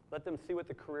 Let them see what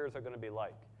the careers are going to be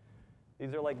like.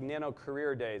 These are like nano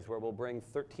career days where we'll bring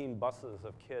 13 buses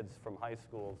of kids from high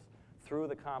schools through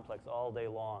the complex all day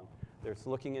long. They're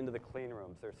looking into the clean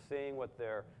rooms. They're seeing what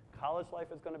their college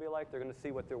life is going to be like. They're going to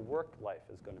see what their work life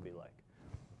is going to be like.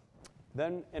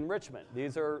 Then enrichment.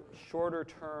 These are shorter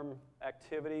term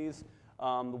activities.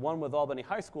 The one with Albany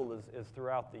High School is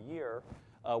throughout the year.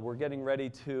 We're getting ready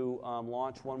to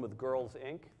launch one with Girls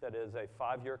Inc. that is a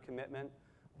 5-year commitment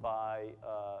by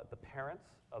the parents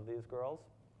of these girls.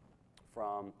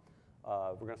 We're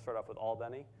going to start off with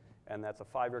Albany, and that's a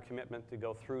 5-year commitment to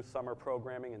go through summer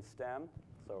programming in STEM,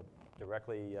 so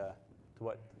directly to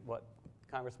what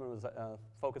Congressman was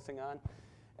focusing on.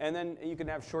 And then you can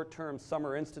have short-term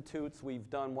summer institutes. We've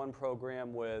done one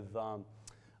program with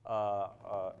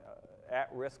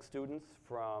at-risk students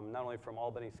from not only from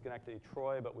Albany, Schenectady,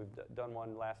 Troy, but we've done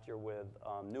one last year with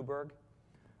Newburgh.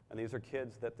 And these are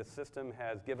kids that the system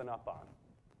has given up on.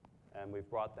 And we've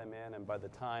brought them in, and by the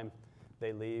time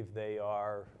they leave, they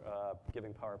are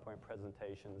giving PowerPoint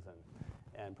presentations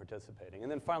and participating.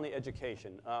 And then finally,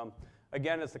 education.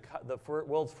 Again, it's the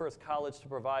world's first college to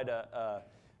provide a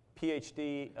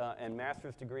PhD and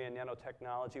master's degree in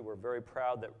nanotechnology. We're very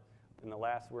proud that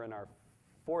we're in our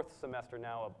 4th semester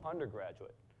now of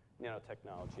undergraduate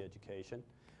nanotechnology education.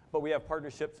 But we have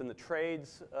partnerships in the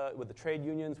trades, with the trade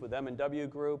unions, with M&W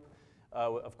Group,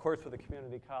 of course with the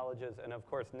community colleges, and of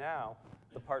course now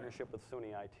the partnership with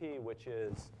SUNY IT, which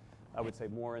is, I would say,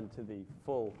 more into the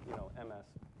full,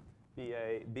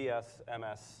 BS,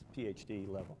 MS, PhD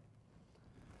level.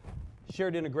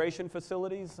 Shared integration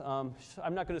facilities. I'm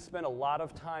not going to spend a lot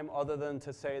of time other than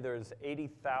to say there's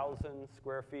 80,000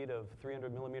 square feet of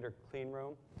 300 millimeter clean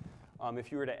room.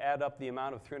 If you were to add up the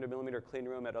amount of 300 millimeter clean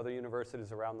room at other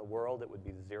universities around the world, it would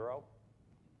be 0.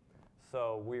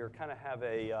 So we kind of have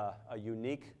a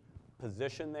unique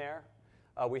position there.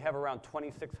 We have around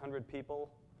 2,600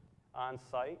 people on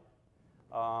site.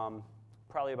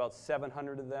 Probably about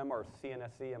 700 of them are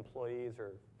CNSE employees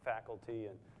or faculty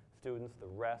and students. The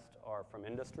rest are from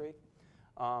industry.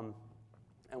 And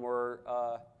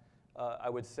I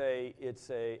would say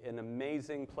it's an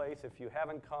amazing place. If you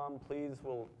haven't come, please,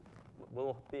 we'll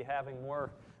be having more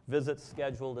visits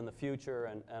scheduled in the future,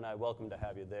 and I welcome to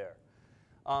have you there.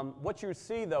 What you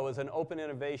see, though, is an open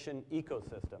innovation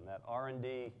ecosystem, that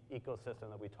R&D ecosystem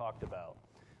that we talked about,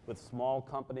 with small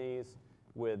companies,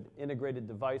 with integrated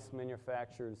device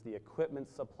manufacturers, the equipment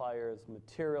suppliers,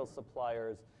 material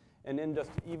suppliers, and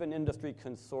even industry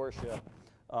consortia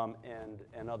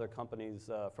and other companies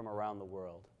from around the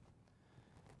world.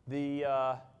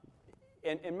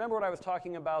 And remember what I was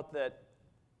talking about, that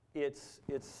it's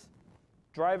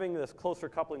driving this closer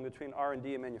coupling between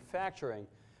R&D and manufacturing,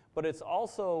 but it's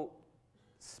also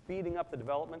speeding up the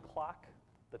development clock,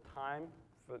 the time.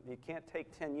 You can't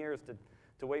take 10 years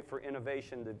to wait for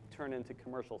innovation to turn into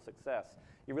commercial success.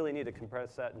 You really need to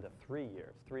compress that into 3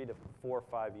 years, 3 to 4 or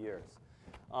 5 years.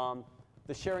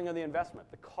 The sharing of the investment,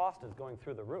 the cost is going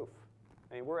through the roof.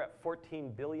 I mean, we're at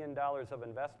 $14 billion of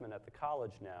investment at the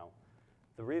college now.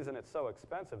 The reason it's so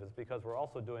expensive is because we're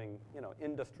also doing,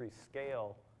 industry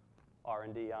scale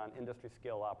R&D on industry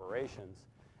scale operations.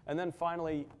 And then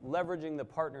finally, leveraging the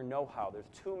partner know-how. There's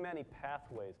too many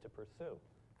pathways to pursue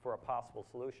for a possible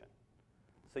solution.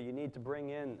 So you need to bring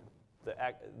in the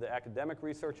academic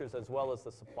researchers as well as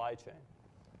the supply chain.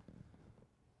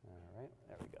 All right,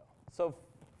 there we go. So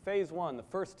phase 1, the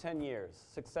first 10 years,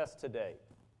 success to date.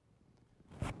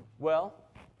 Well,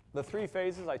 the 3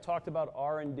 phases I talked about: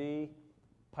 R&D,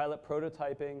 pilot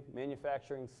prototyping,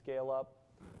 manufacturing scale-up.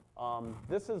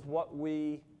 This is what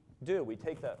we do. We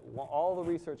take all the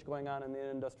research going on in the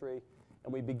industry,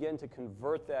 and we begin to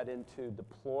convert that into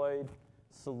deployed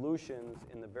solutions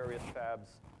in the various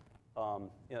fabs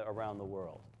around the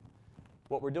world.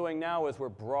 What we're doing now is we're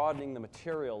broadening the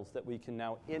materials that we can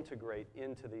now integrate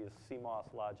into these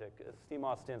CMOS logic.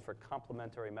 CMOS stands for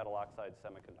complementary metal oxide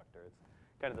semiconductor. It's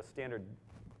kind of the standard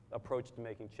approach to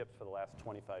making chips for the last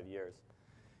 25 years.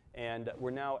 And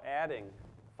we're now adding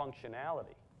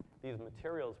functionality. These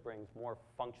materials bring more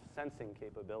sensing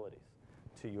capabilities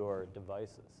to your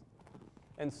devices.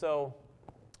 And so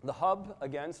the hub,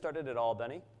 again, started at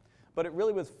Albany, but it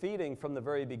really was feeding from the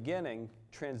very beginning,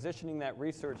 transitioning that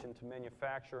research into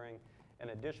manufacturing and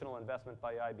additional investment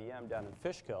by IBM down in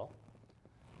Fishkill.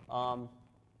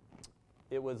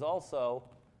 It was also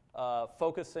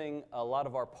focusing a lot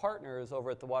of our partners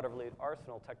over at the Waterville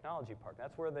Arsenal Technology Park.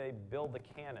 That's where they build the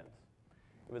cannons.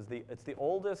 It's the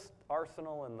oldest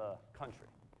arsenal in the country.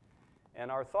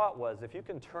 And our thought was, if you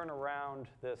can turn around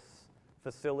this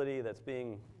facility that's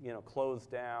being closed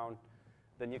down,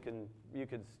 then you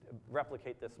could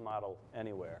replicate this model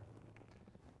anywhere.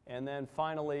 And then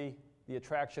finally, the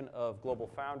attraction of Global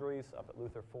Foundries up at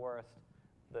Luther Forest,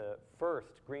 the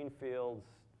first greenfields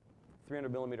 300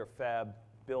 millimeter fab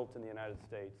built in the United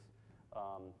States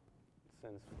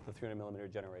since the 300 millimeter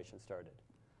generation started.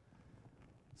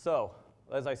 So,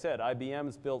 as I said,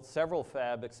 IBM's built several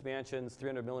fab expansions,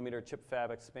 300 millimeter chip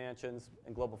fab expansions,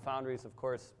 and Global Foundries, of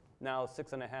course, now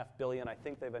 $6.5 billion. I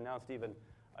think they've announced even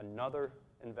another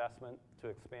investment to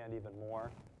expand even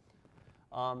more.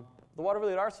 The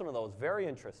Waterville Arsenal, though, is very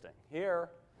interesting. Here,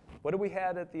 what did we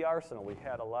have at the Arsenal? We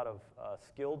had a lot of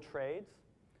skilled trades.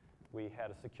 We had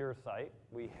a secure site.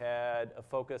 We had a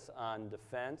focus on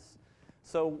defense.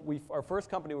 So our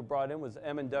first company we brought in was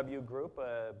M&W Group,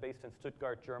 based in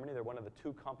Stuttgart, Germany. They're one of the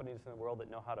 2 companies in the world that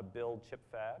know how to build chip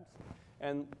fabs.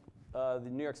 And the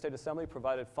New York State Assembly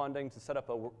provided funding to set up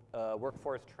a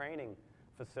workforce training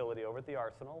facility over at the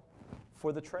Arsenal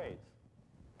for the trades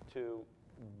to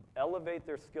elevate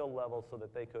their skill level so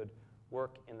that they could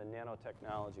work in the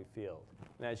nanotechnology field.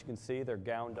 And as you can see, they're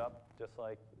gowned up just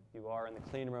like you are in the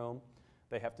clean room.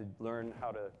 They have to learn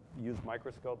how to use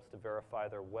microscopes to verify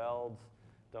their welds,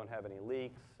 don't have any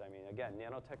leaks. I mean, again,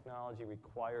 nanotechnology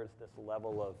requires this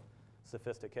level of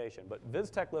sophistication. But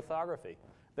Viztech lithography,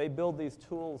 they build these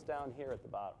tools down here at the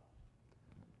bottom.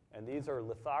 And these are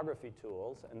lithography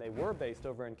tools, and they were based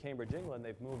over in Cambridge, England.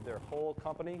 They've moved their whole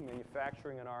company,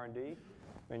 manufacturing and R&D,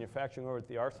 manufacturing over at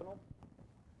the Arsenal,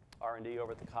 R&D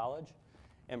over at the college.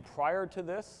 And prior to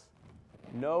this,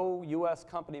 no U.S.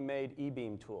 company made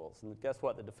E-beam tools. And guess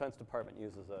what? The Defense Department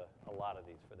uses a lot of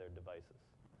these for their devices.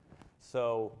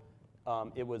 So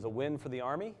it was a win for the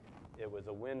Army. It was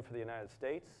a win for the United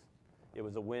States. It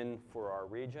was a win for our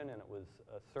region, and it was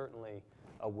certainly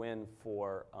a win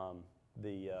for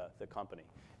the company.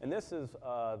 And this is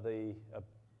the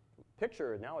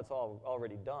picture. Now it's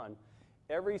already done.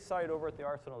 Every site over at the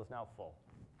Arsenal is now full.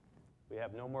 We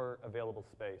have no more available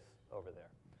space over there.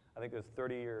 I think there's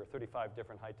 30 or 35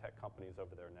 different high-tech companies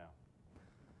over there now.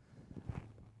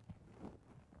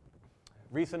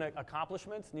 Recent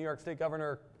accomplishments: New York State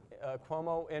Governor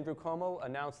Andrew Cuomo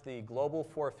announced the Global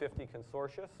 450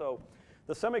 Consortia. So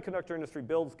the semiconductor industry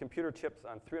builds computer chips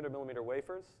on 300 millimeter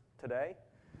wafers today.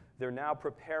 They're now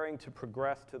preparing to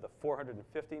progress to the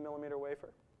 450 millimeter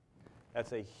wafer.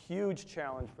 That's a huge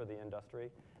challenge for the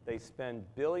industry. They spend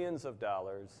billions of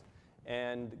dollars.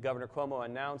 And Governor Cuomo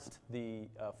announced the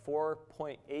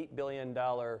 $4.8 billion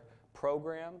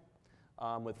program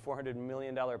with $400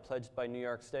 million pledged by New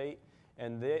York State.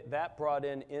 And that brought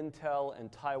in Intel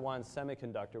and Taiwan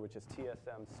Semiconductor, which is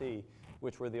TSMC,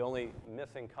 which were the only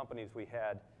missing companies we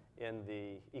had in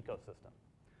the ecosystem.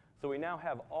 So we now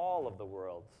have all of the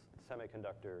world's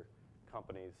semiconductor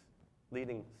companies,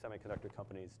 leading semiconductor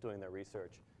companies, doing their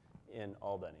research in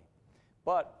Albany.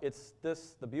 But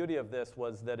the beauty of this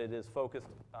was that it is focused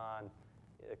on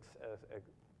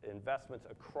investments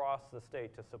across the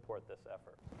state to support this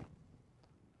effort.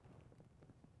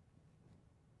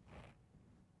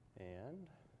 And,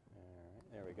 all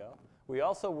right, there we go. We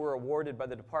also were awarded by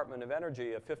the Department of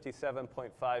Energy a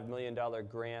 $57.5 million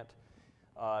grant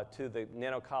to the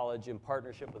Nano College in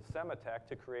partnership with Sematech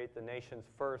to create the nation's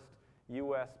first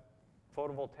U.S.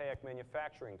 photovoltaic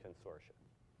manufacturing consortium.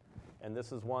 And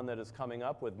this is one that is coming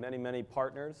up with many, many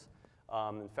partners.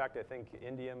 In fact, I think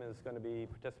Indium is going to be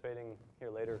participating here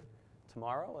later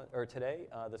tomorrow, or today,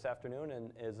 this afternoon,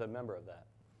 and is a member of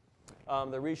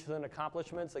that. The recent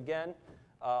accomplishments, again,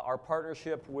 our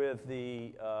partnership with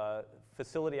the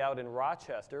facility out in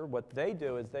Rochester, what they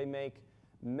do is they make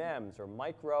MEMS, or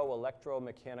micro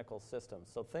electromechanical systems.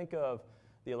 So think of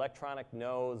the electronic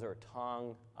nose or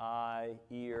tongue, eye,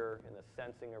 ear in the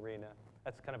sensing arena.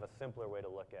 That's kind of a simpler way to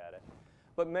look at it.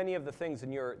 But many of the things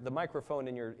in the microphone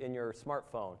in your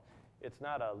smartphone, it's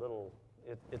not a little,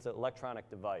 it's an electronic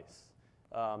device.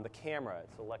 The camera,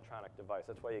 it's an electronic device.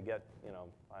 That's why you get, I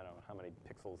don't know how many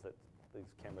pixels that these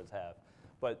cameras have.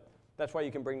 But that's why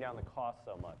you can bring down the cost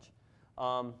so much.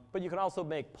 But you can also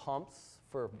make pumps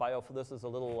for this is a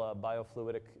little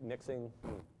biofluidic mixing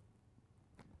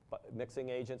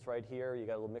agents right here. You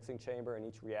got a little mixing chamber, and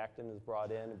each reactant is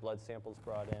brought in, and blood samples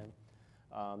brought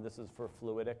in. This is for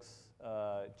fluidics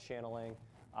channeling,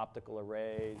 optical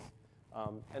arrays.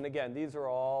 And again, these are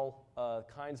all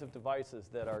kinds of devices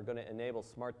that are going to enable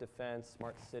smart defense,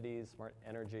 smart cities, smart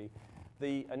energy.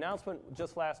 The announcement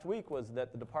just last week was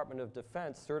that the Department of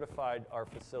Defense certified our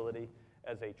facility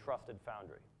as a trusted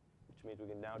foundry, which means we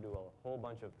can now do a whole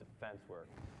bunch of defense work.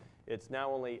 It's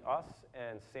now only us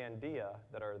and Sandia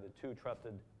that are the two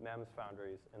trusted MEMS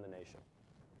foundries in the nation.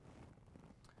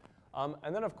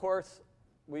 And then, of course,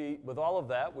 with all of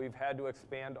that, we've had to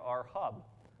expand our hub,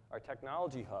 our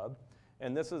technology hub.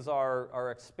 And this is our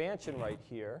expansion right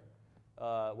here,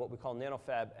 what we call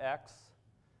NanoFab X.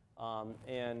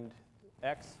 And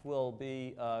X will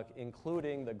be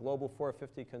including the Global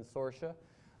 450 Consortia,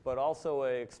 but also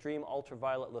an extreme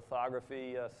ultraviolet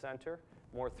lithography center,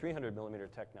 more 300 millimeter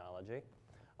technology.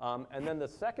 And then the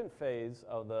second phase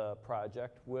of the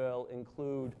project will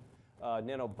include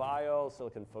nanobio,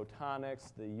 silicon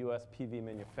photonics, the US PV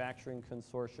manufacturing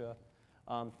consortia,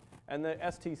 and the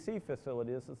STC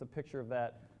facility. This is a picture of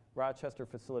that Rochester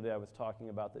facility I was talking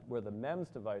about, where the MEMS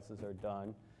devices are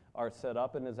done, are set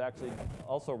up, and is actually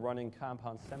also running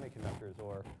compound semiconductors,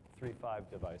 or 3.5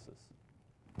 devices.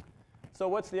 So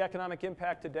what's the economic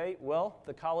impact to date? Well,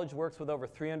 the college works with over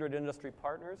 300 industry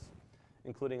partners,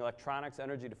 including electronics,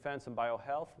 energy, defense, and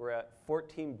biohealth. We're at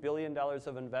 $14 billion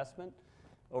of investment,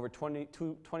 over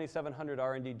 2,700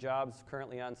 R&D jobs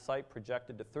currently on site,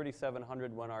 projected to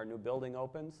 3,700 when our new building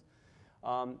opens.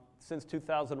 Since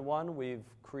 2001, we've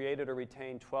created or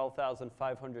retained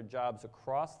 12,500 jobs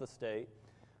across the state,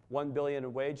 $1 billion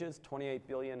in wages, $28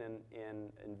 billion in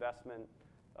investment,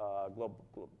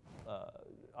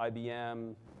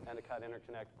 IBM, Endicott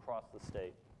Interconnect across the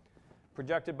state.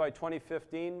 Projected by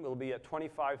 2015, we'll be at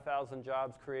 25,000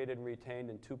 jobs created and retained,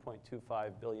 and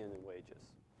 $2.25 billion in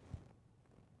wages.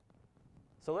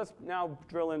 So let's now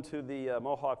drill into the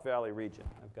Mohawk Valley region.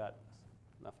 I've got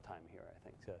enough time here, I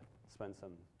think, to spend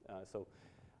some.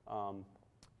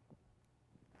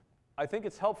 I think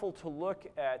it's helpful to look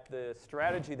at the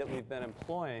strategy that we've been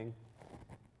employing,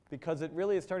 because it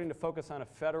really is starting to focus on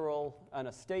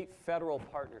a state-federal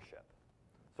partnership.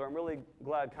 So I'm really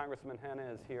glad Congressman Hanna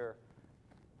is here,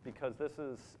 because this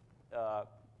is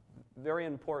very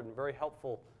important, very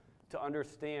helpful to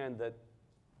understand that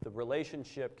the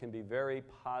relationship can be very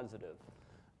positive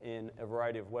in a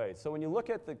variety of ways. So when you look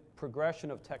at the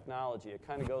progression of technology, it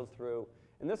kind of goes through,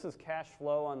 and this is cash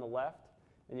flow on the left,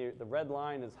 and the red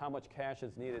line is how much cash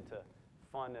is needed to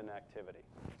fund an activity.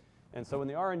 And so in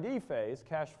the R&D phase,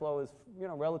 cash flow is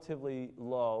relatively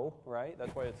low, right?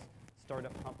 That's why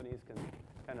startup companies can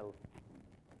kind of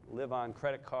live on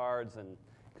credit cards and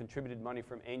contributed money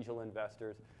from angel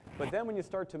investors. But then when you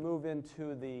start to move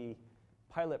into the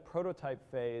pilot prototype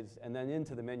phase and then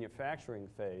into the manufacturing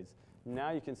phase,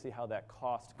 now you can see how that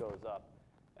cost goes up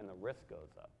and the risk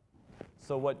goes up.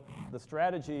 So what the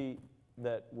strategy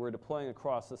that we're deploying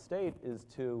across the state is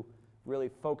to really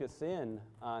focus in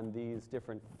on these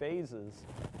different phases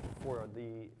for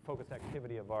the focused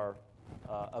activity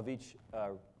of each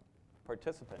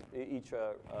participant, each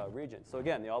region. So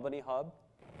again, the Albany hub.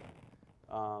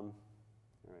 There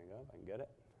we go, if I can get it.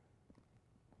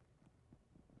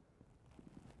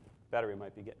 Battery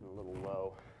might be getting a little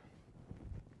low.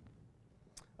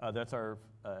 That's our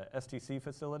STC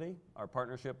facility, our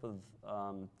partnership with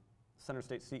Center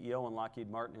State CEO and Lockheed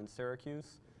Martin in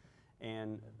Syracuse,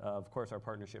 and of course our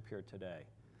partnership here today.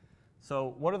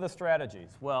 So what are the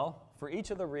strategies? Well, for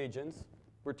each of the regions,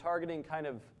 we're targeting kind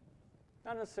of,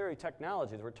 not necessarily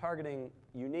technologies, we're targeting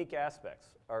unique aspects.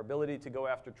 Our ability to go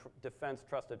after defense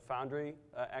trusted foundry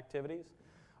activities,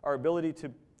 our ability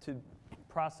to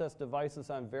process devices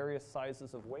on various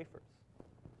sizes of wafers.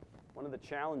 One of the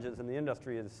challenges in the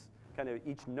industry is kind of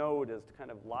each node is kind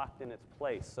of locked in its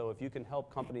place. So if you can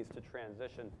help companies to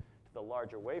transition to the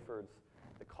larger wafers,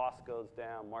 the cost goes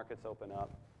down, markets open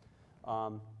up.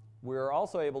 We're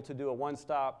also able to do a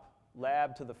one-stop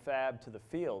lab to the fab to the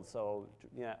field. So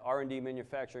R&D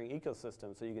manufacturing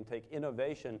ecosystem, so you can take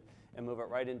innovation and move it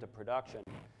right into production.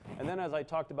 And then as I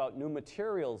talked about new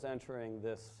materials entering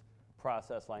this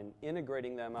process line,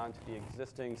 integrating them onto the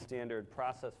existing standard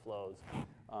process flows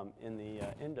in the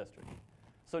industry.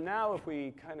 So now if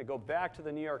we kind of go back to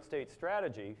the New York State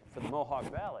strategy for the Mohawk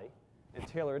Valley and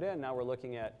tailor it in, now we're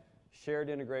looking at shared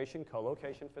integration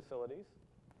co-location facilities,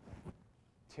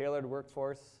 tailored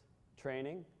workforce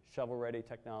training, shovel-ready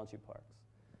technology parks.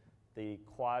 The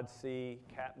Quad C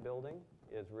CAT building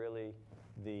is really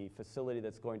the facility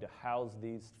that's going to house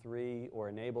these three or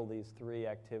enable these three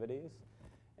activities.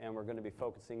 And we're going to be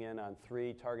focusing in on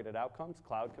three targeted outcomes: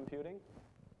 cloud computing,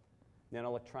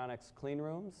 nanoelectronics clean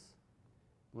rooms,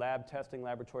 lab testing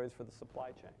laboratories for the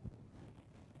supply chain.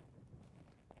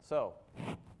 So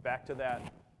back to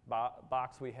that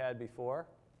box we had before.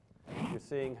 You're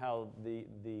seeing how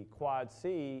the Quad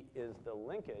C is the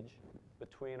linkage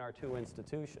between our two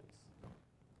institutions.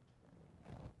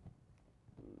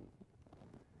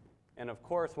 And of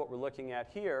course, what we're looking at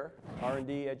here,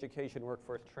 R&D, education,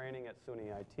 workforce training at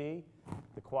SUNY IT,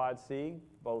 the Quad C,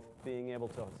 both being able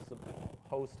to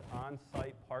host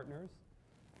on-site partners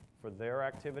for their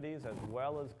activities, as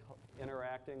well as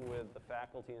interacting with the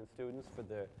faculty and students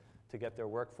to get their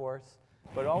workforce,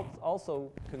 but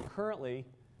also concurrently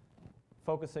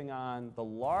focusing on the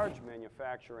large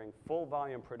manufacturing, full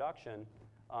volume production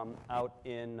out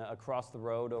across the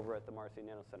road over at the Marcy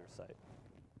Nano Center site.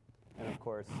 And of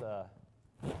course,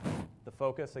 the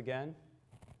focus again,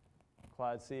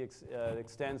 Quad C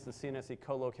extends the CNSE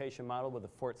co-location model with the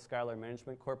Fort Schuyler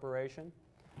Management Corporation,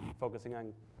 focusing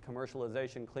on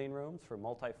commercialization clean rooms for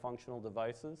multifunctional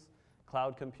devices,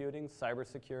 cloud computing,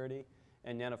 cybersecurity,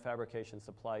 and nanofabrication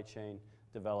supply chain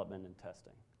development and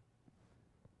testing.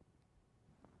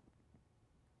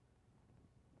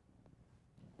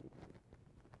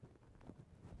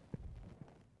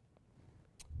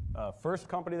 First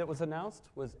company that was announced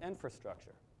was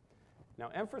Infrastructure.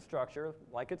 Now, Infrastructure,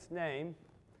 like its name,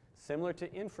 similar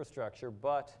to infrastructure,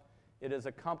 but it is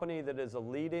a company that is a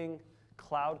leading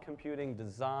cloud computing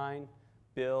design,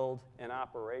 build, and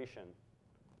operation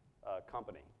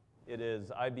company. It is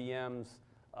IBM's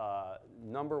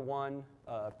 #1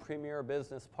 premier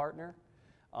business partner.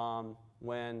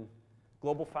 When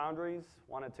GlobalFoundries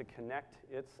wanted to connect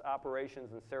its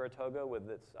operations in Saratoga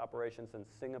with its operations in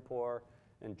Singapore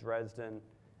and Dresden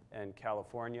and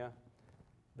California,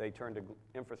 they turned to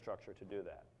Infrastructure to do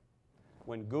that.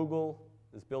 When Google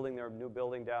is building their new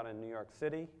building down in New York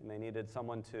City and they needed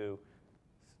someone to,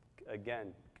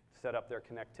 again, set up their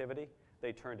connectivity,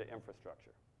 they turned to Infrastructure.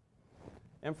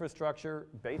 Infrastructure,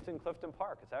 based in Clifton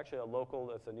Park, it's actually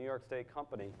it's a New York State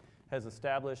company, has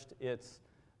established its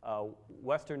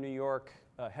Western New York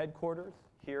headquarters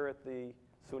here at the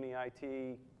SUNY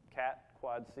IT CAT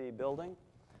Quad C building,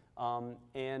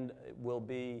 and will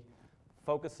be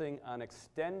focusing on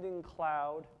extending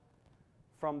cloud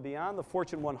from beyond the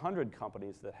Fortune 100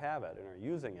 companies that have it and are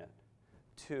using it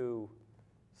to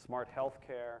smart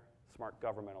healthcare, smart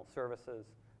governmental services,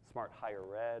 smart higher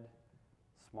ed,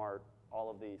 smart all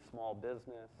of the small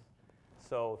business.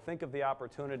 So think of the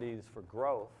opportunities for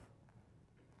growth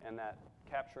and that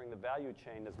capturing the value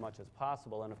chain as much as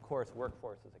possible. And of course,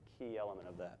 workforce is a key element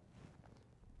of that.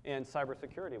 And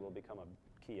cybersecurity will become a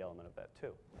key element of that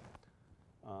too.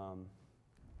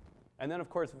 And then of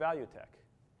course, value tech.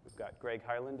 We've got Greg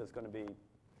Hyland is going to be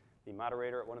the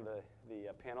moderator at one of the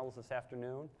panels this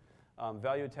afternoon.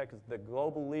 Value tech is the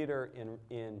global leader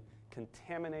in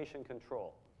contamination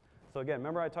control. So again,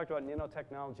 remember I talked about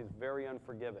nanotechnology is very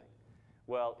unforgiving.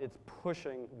 Well, it's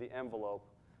pushing the envelope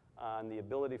on the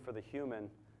ability for the human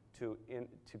to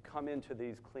come into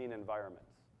these clean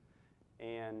environments.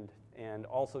 and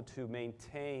also to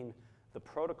maintain the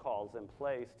protocols in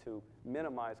place to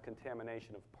minimize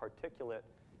contamination of particulate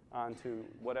onto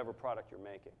whatever product you're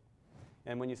making.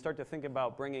 And when you start to think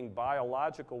about bringing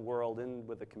biological world in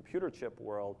with the computer chip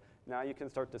world, now you can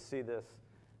start to see this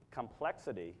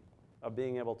complexity of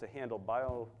being able to handle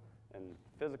bio and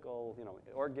physical,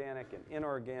 organic and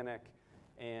inorganic,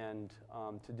 and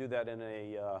to do that in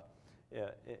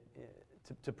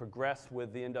to progress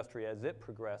with the industry as it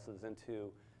progresses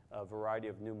into a variety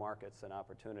of new markets and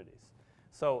opportunities.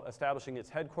 So establishing its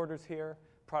headquarters here,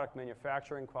 product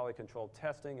manufacturing, quality control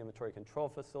testing, inventory control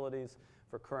facilities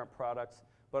for current products,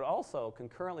 but also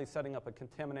concurrently setting up a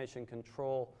contamination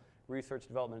control research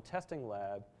development testing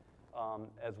lab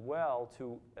as well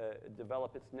to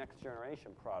develop its next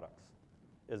generation products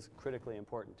is critically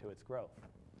important to its growth.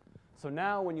 So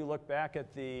now when you look back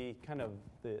at the kind of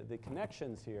the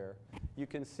connections here, you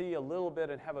can see a little bit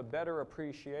and have a better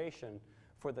appreciation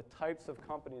for the types of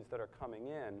companies that are coming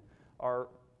in are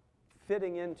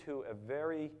fitting into a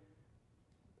very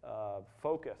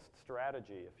focused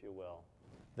strategy, if you will,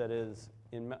 that is,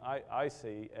 I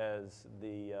see as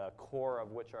the core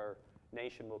of which our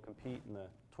nation will compete in the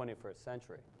 21st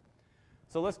century.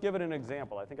 So let's give it an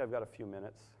example. I think I've got a few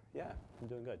minutes. Yeah, I'm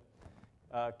doing good.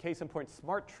 Case in point,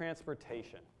 smart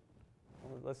transportation.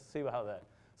 Let's see how that.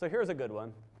 So here's a good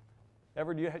one.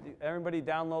 Everybody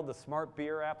download the smart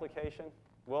beer application?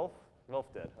 Wolf?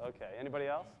 Wolf did. Okay. Anybody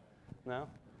else? No?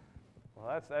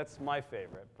 Well, that's my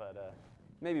favorite, but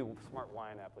maybe smart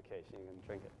wine application. You can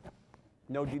drink it.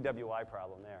 No DWI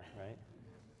problem there, right?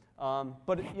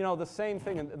 But the same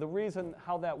thing, and the reason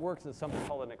how that works is something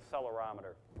called an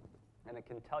accelerometer. And it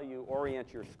can tell you,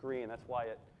 orient your screen. That's why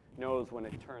it knows when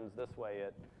it turns this way,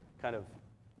 it kind of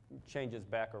changes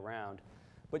back around.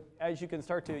 But as you can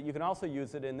you can also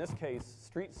use it, in this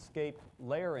case, streetscape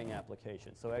layering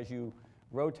application. So as you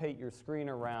rotate your screen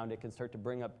around, it can start to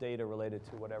bring up data related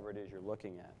to whatever it is you're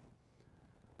looking at.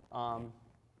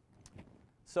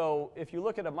 So if you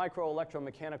look at a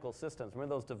microelectromechanical systems,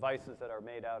 remember those devices that are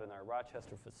made out in our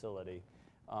Rochester facility,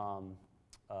 and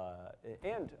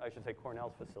I should say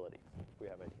Cornell's facility. We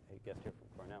have a guest here from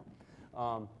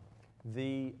Cornell.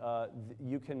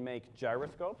 You can make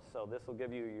gyroscopes, so this will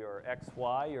give you your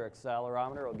XY, your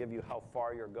accelerometer will give you how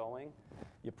far you're going.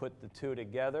 You put the two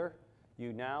together,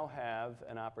 you now have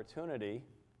an opportunity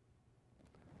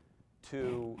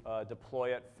to deploy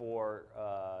it for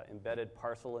embedded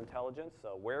parcel intelligence.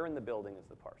 So where in the building is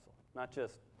the parcel? Not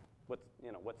just what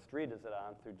street is it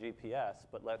on through GPS,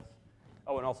 but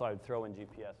and also I'd throw in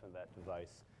GPS in that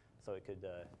device so it could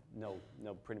know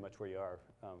pretty much where you are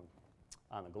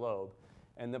on the globe.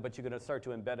 But you're going to start to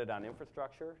embed it on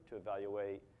infrastructure to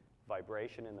evaluate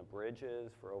vibration in the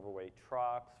bridges, for overweight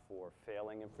trucks, for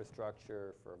failing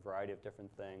infrastructure, for a variety of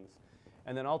different things.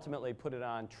 And then ultimately put it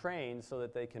on trains so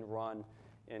that they can run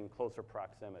in closer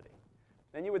proximity.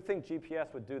 And you would think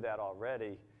GPS would do that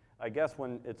already. I guess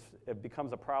when it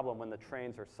becomes a problem when the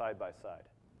trains are side by side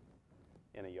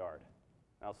in a yard.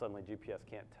 Now suddenly GPS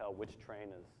can't tell which train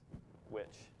is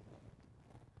which.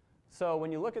 So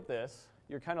when you look at this,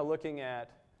 you're kind of looking at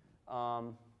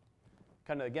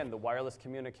again, the wireless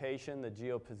communication, the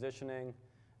geopositioning,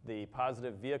 the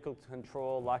positive vehicle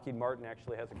control. Lockheed Martin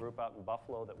actually has a group out in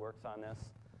Buffalo that works on this.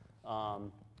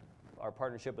 Our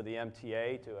partnership with the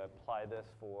MTA to apply this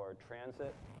for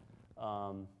transit.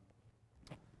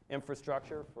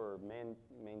 Infrastructure for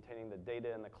maintaining the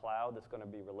data in the cloud that's going to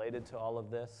be related to all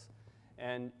of this.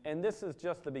 And this is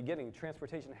just the beginning.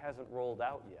 Transportation hasn't rolled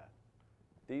out yet.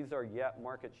 These are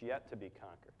markets yet to be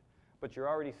conquered. But you're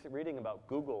already reading about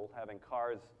Google having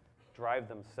cars drive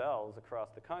themselves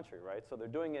across the country, right? So they're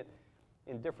doing it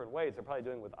in different ways. They're probably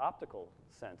doing it with optical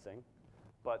sensing,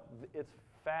 but it's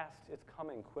fast, it's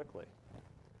coming quickly.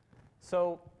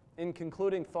 So in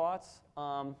concluding thoughts,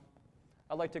 I'd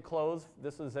like to close.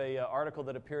 This is an article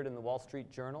that appeared in the Wall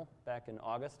Street Journal back in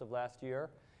August of last year,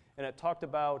 and it talked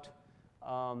about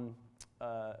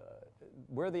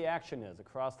where the action is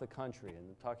across the country,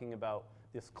 and talking about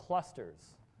these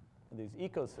clusters, these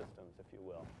ecosystems, if you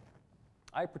will.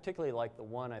 I particularly like the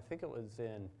one, I think it was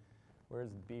in,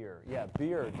 where's Beer? Yeah,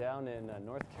 Beer down in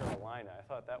North Carolina. I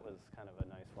thought that was kind of a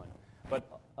nice one. But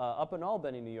up in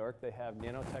Albany, New York, they have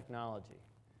nanotechnology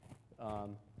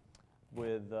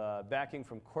with backing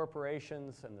from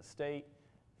corporations and the state.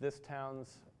 This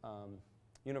town's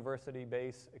university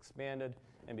base expanded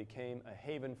and became a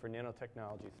haven for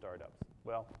nanotechnology startups,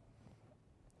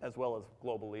 as well as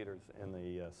global leaders in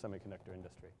the semiconductor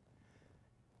industry.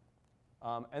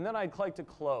 And then I'd like to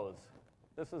close.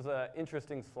 This is an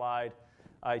interesting slide.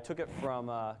 I took it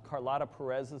from Carlotta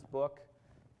Perez's book,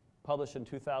 published in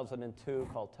 2002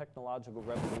 called Technological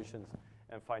Revolutions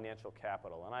and Financial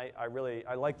Capital. And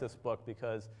I like this book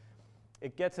because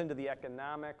it gets into the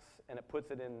economics and it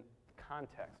puts it in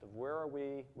context of where are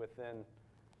we within,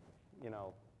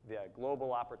 the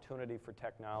global opportunity for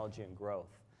technology and growth.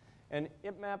 And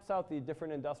it maps out the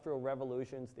different industrial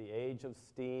revolutions, the age of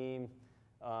steam.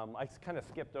 I kind of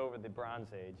skipped over the Bronze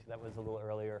Age. That was a little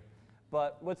earlier.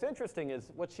 But what's interesting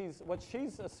is what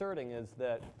she's asserting is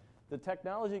that the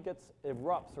technology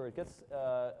erupts or it gets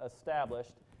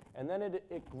established, and then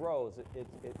it grows.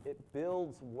 It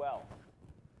builds wealth.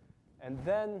 And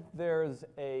then there's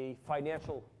a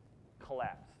financial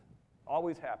collapse.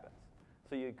 Always happens.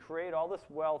 So you create all this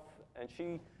wealth, and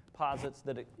she posits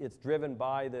that it's driven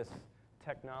by this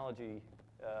technology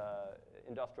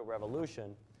industrial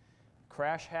revolution.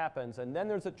 Crash happens, and then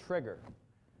there's a trigger.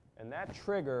 And that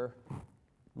trigger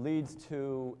leads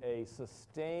to a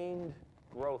sustained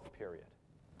growth period,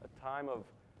 a time of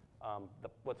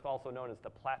what's also known as the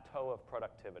plateau of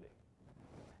productivity.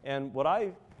 And what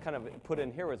I kind of put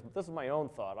in here is, this is my own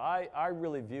thought. I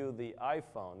really view the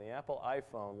iPhone, the Apple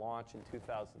iPhone launch in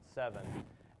 2007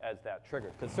 as that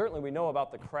trigger. Because certainly we know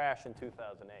about the crash in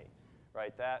 2008,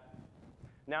 right?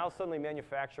 Now suddenly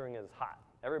manufacturing is hot.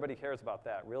 Everybody cares about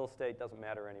that. Real estate doesn't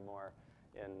matter anymore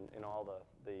in all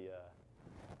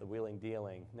the wheeling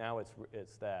dealing. Now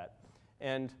it's that.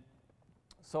 And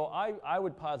so I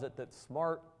would posit that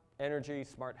smart energy,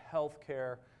 smart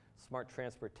healthcare, smart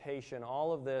transportation,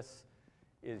 all of this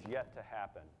is yet to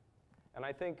happen. And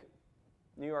I think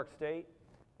New York State,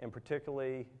 and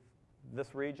particularly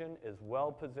this region, is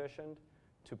well positioned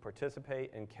to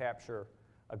participate and capture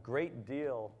a great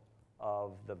deal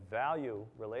of the value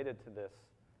related to this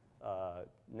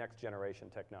next generation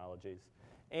technologies,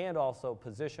 and also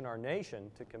position our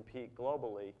nation to compete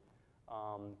globally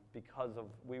because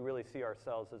we really see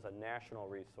ourselves as a national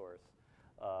resource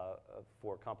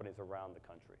for companies around the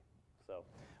country. So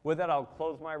with that, I'll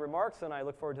close my remarks, and I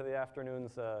look forward to the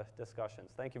afternoon's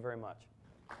discussions. Thank you very much.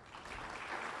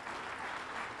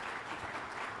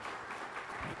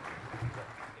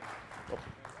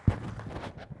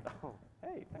 Oh,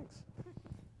 hey, thanks.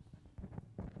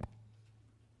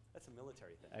 That's a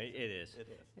military thing. It is. It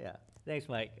is. Yeah. Thanks,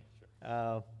 Mike.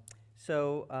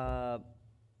 Sure.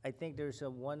 I think there's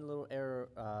one little error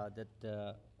that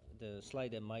the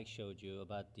slide that Mike showed you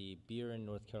about the beer in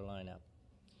North Carolina.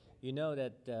 You know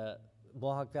that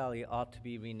Mohawk Valley ought to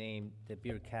be renamed the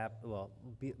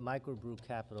microbrew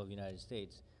capital of the United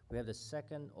States. We have the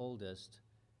second oldest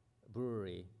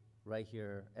brewery right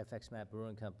here, FX Matt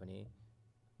Brewing Company,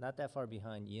 not that far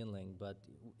behind Yinling,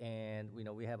 and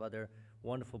we have other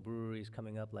wonderful breweries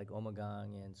coming up like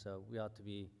Omegang, and so we ought to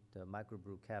be the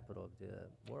microbrew capital of the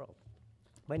world.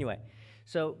 But anyway,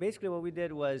 so basically what we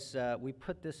did was we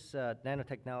put this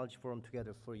nanotechnology forum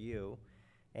together for you,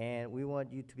 and we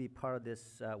want you to be part of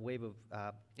this wave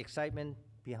of excitement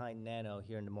behind nano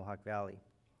here in the Mohawk Valley.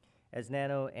 As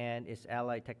nano and its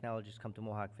allied technologies come to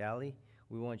Mohawk Valley,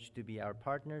 we want you to be our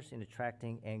partners in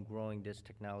attracting and growing this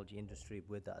technology industry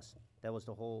with us. That was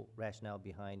the whole rationale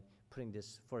behind putting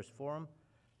this first forum,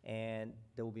 and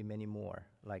there will be many more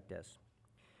like this.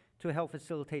 To help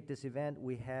facilitate this event,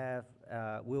 we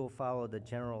will follow this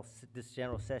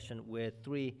general session with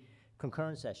 3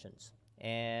 concurrent sessions.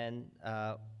 And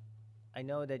I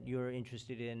know that you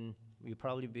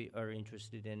probably are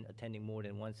interested in attending more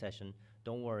than one session.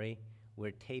 Don't worry,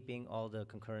 we're taping all the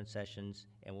concurrent sessions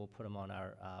and we'll put them on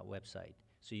our website,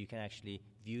 so you can actually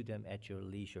view them at your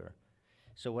leisure.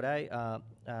 So what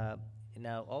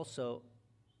now also,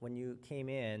 when you came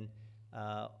in,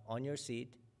 on your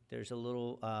seat, there's a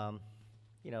little,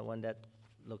 one that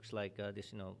looks like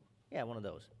this, one of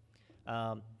those.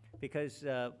 Because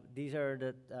these are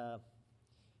the,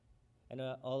 I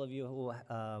know all of you who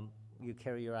you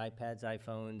carry your iPads,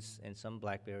 iPhones, and some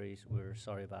BlackBerries. We're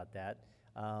sorry about that.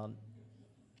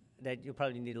 That you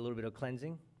probably need a little bit of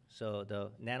cleansing. So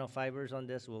the nanofibers on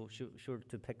this will sure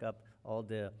to pick up all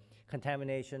the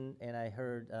contamination. And I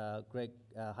heard Greg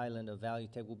Highland of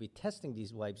ValueTech will be testing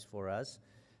these wipes for us.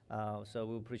 So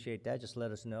we appreciate that. Just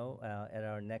let us know at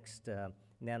our next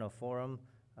Nano Forum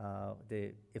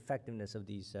the effectiveness of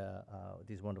these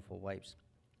wonderful wipes.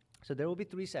 So there will be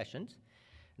 3 sessions.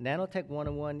 Nanotech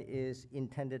 101 is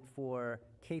intended for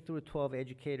K-12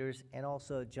 educators and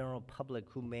also general public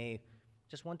who may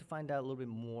just want to find out a little bit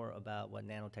more about what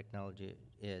nanotechnology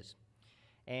is.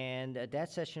 And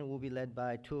that session will be led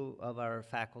by 2 of our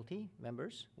faculty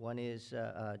members. One is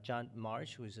John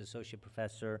Marsh, who is Associate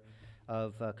Professor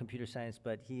of Computer Science,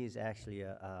 but he is actually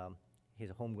he's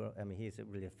a homegrown, I mean, he's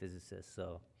really a physicist,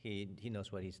 so he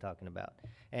knows what he's talking about.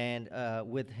 And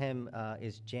with him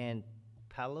is Jan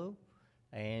Palu,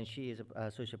 and she is an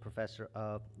associate professor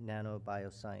of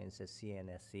nanobioscience at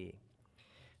CNSC.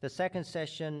 The second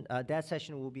session, that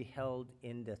session will be held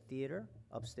in the theater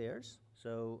upstairs.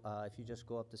 So if you just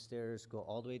go up the stairs, go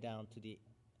all the way down to the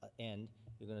end,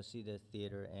 you're going to see the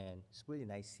theater, and it's really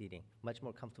nice seating, much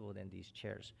more comfortable than these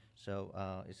chairs. So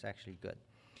it's actually good.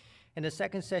 And the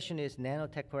second session is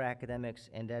Nanotech for Academics,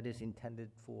 and that is intended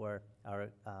for our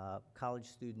college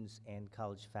students and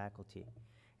college faculty.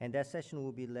 And that session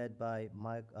will be led by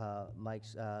Mike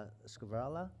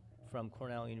Scavarella from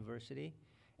Cornell University.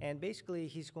 And basically,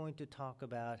 he's going to talk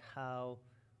about how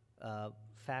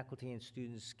faculty and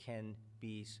students can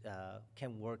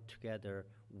work together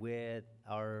with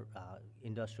our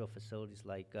industrial facilities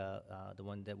like the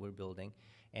one that we're building,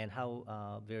 and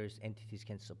how various entities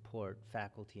can support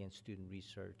faculty and student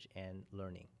research and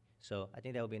learning. So I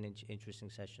think that will be an interesting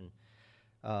session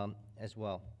as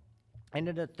well. And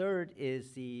then the third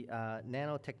is the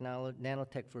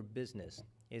Nanotech for Business.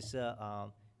 It's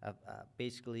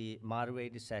basically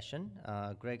moderated session.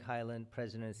 Greg Hyland,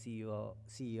 President and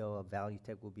CEO of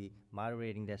ValueTech, will be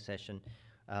moderating that session.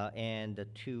 And the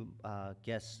two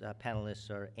guest panelists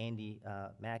are Andy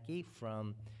Mackey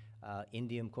from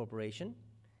Indium Corporation,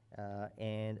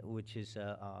 and which is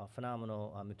a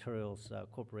phenomenal materials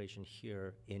corporation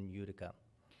here in Utica.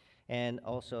 And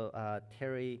also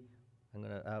Terry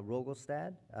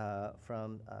Rogelstad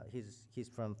he's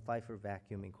from Pfeiffer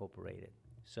Vacuum Incorporated.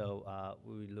 So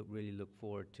we really look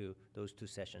forward to those two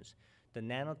sessions. The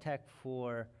Nanotech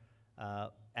for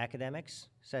Academics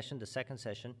session, the second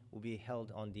session, will be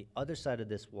held on the other side of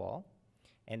this wall,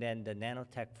 and then the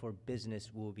Nanotech for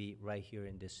Business will be right here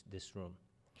in this room.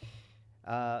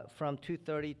 From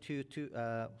 2:30 to 2,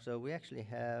 so we actually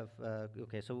have,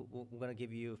 okay, so we're going to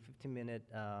give you a 15-minute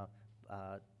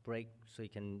break so you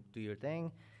can do your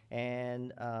thing,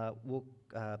 and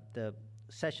the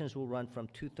sessions will run from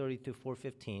 2:30 to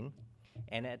 4:15,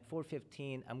 and at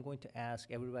 4:15, I'm going to ask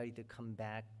everybody to come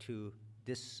back to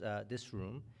this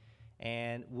room,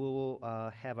 and we'll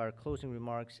have our closing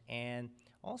remarks. And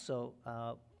also,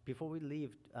 before we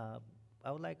leave,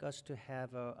 I would like us to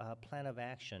have a plan of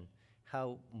action,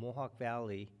 how Mohawk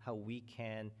Valley, how we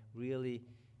can really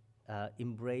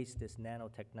embrace this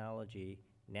nanotechnology,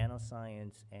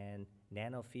 nanoscience, and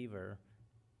nanofever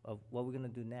of what we're going to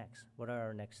do next. What are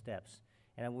our next steps?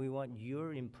 And we want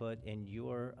your input and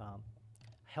your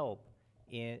help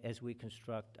as we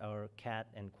construct our CAT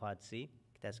and Quad C.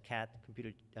 That's CAT,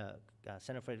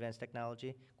 Center for Advanced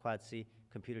Technology, Quad C,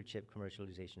 Computer Chip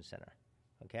Commercialization Center.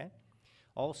 Okay?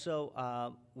 Also,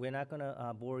 we're not going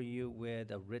to bore you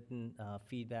with a written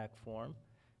feedback form,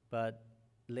 but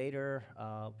later,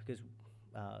 because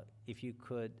if you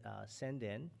could send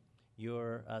in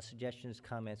your suggestions,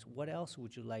 comments, what else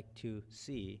would you like to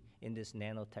see in this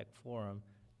Nanotech Forum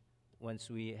once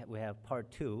we have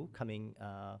part 2 coming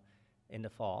in the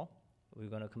fall. We're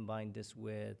going to combine this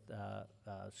with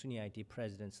SUNY IT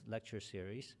President's lecture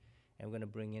series, and we're going to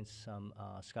bring in some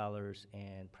scholars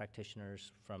and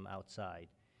practitioners from outside.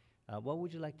 What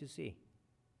would you like to see?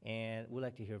 And we'd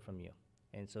like to hear from you.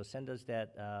 And so send us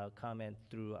that comment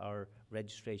through our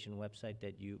registration website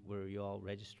where you all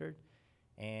registered,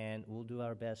 and we'll do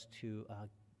our best to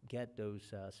get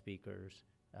those speakers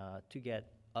to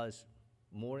get us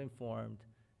more informed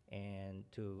and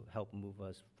to help move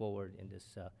us forward in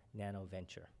this nano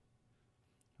venture.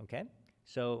 Okay?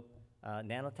 So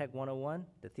Nanotech 101,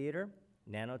 the theater,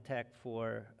 Nanotech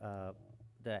for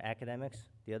the academics,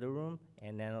 the other room,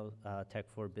 and Nanotech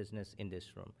for business in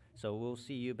this room. So we'll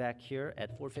see you back here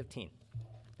at 4:15.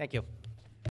 Thank you.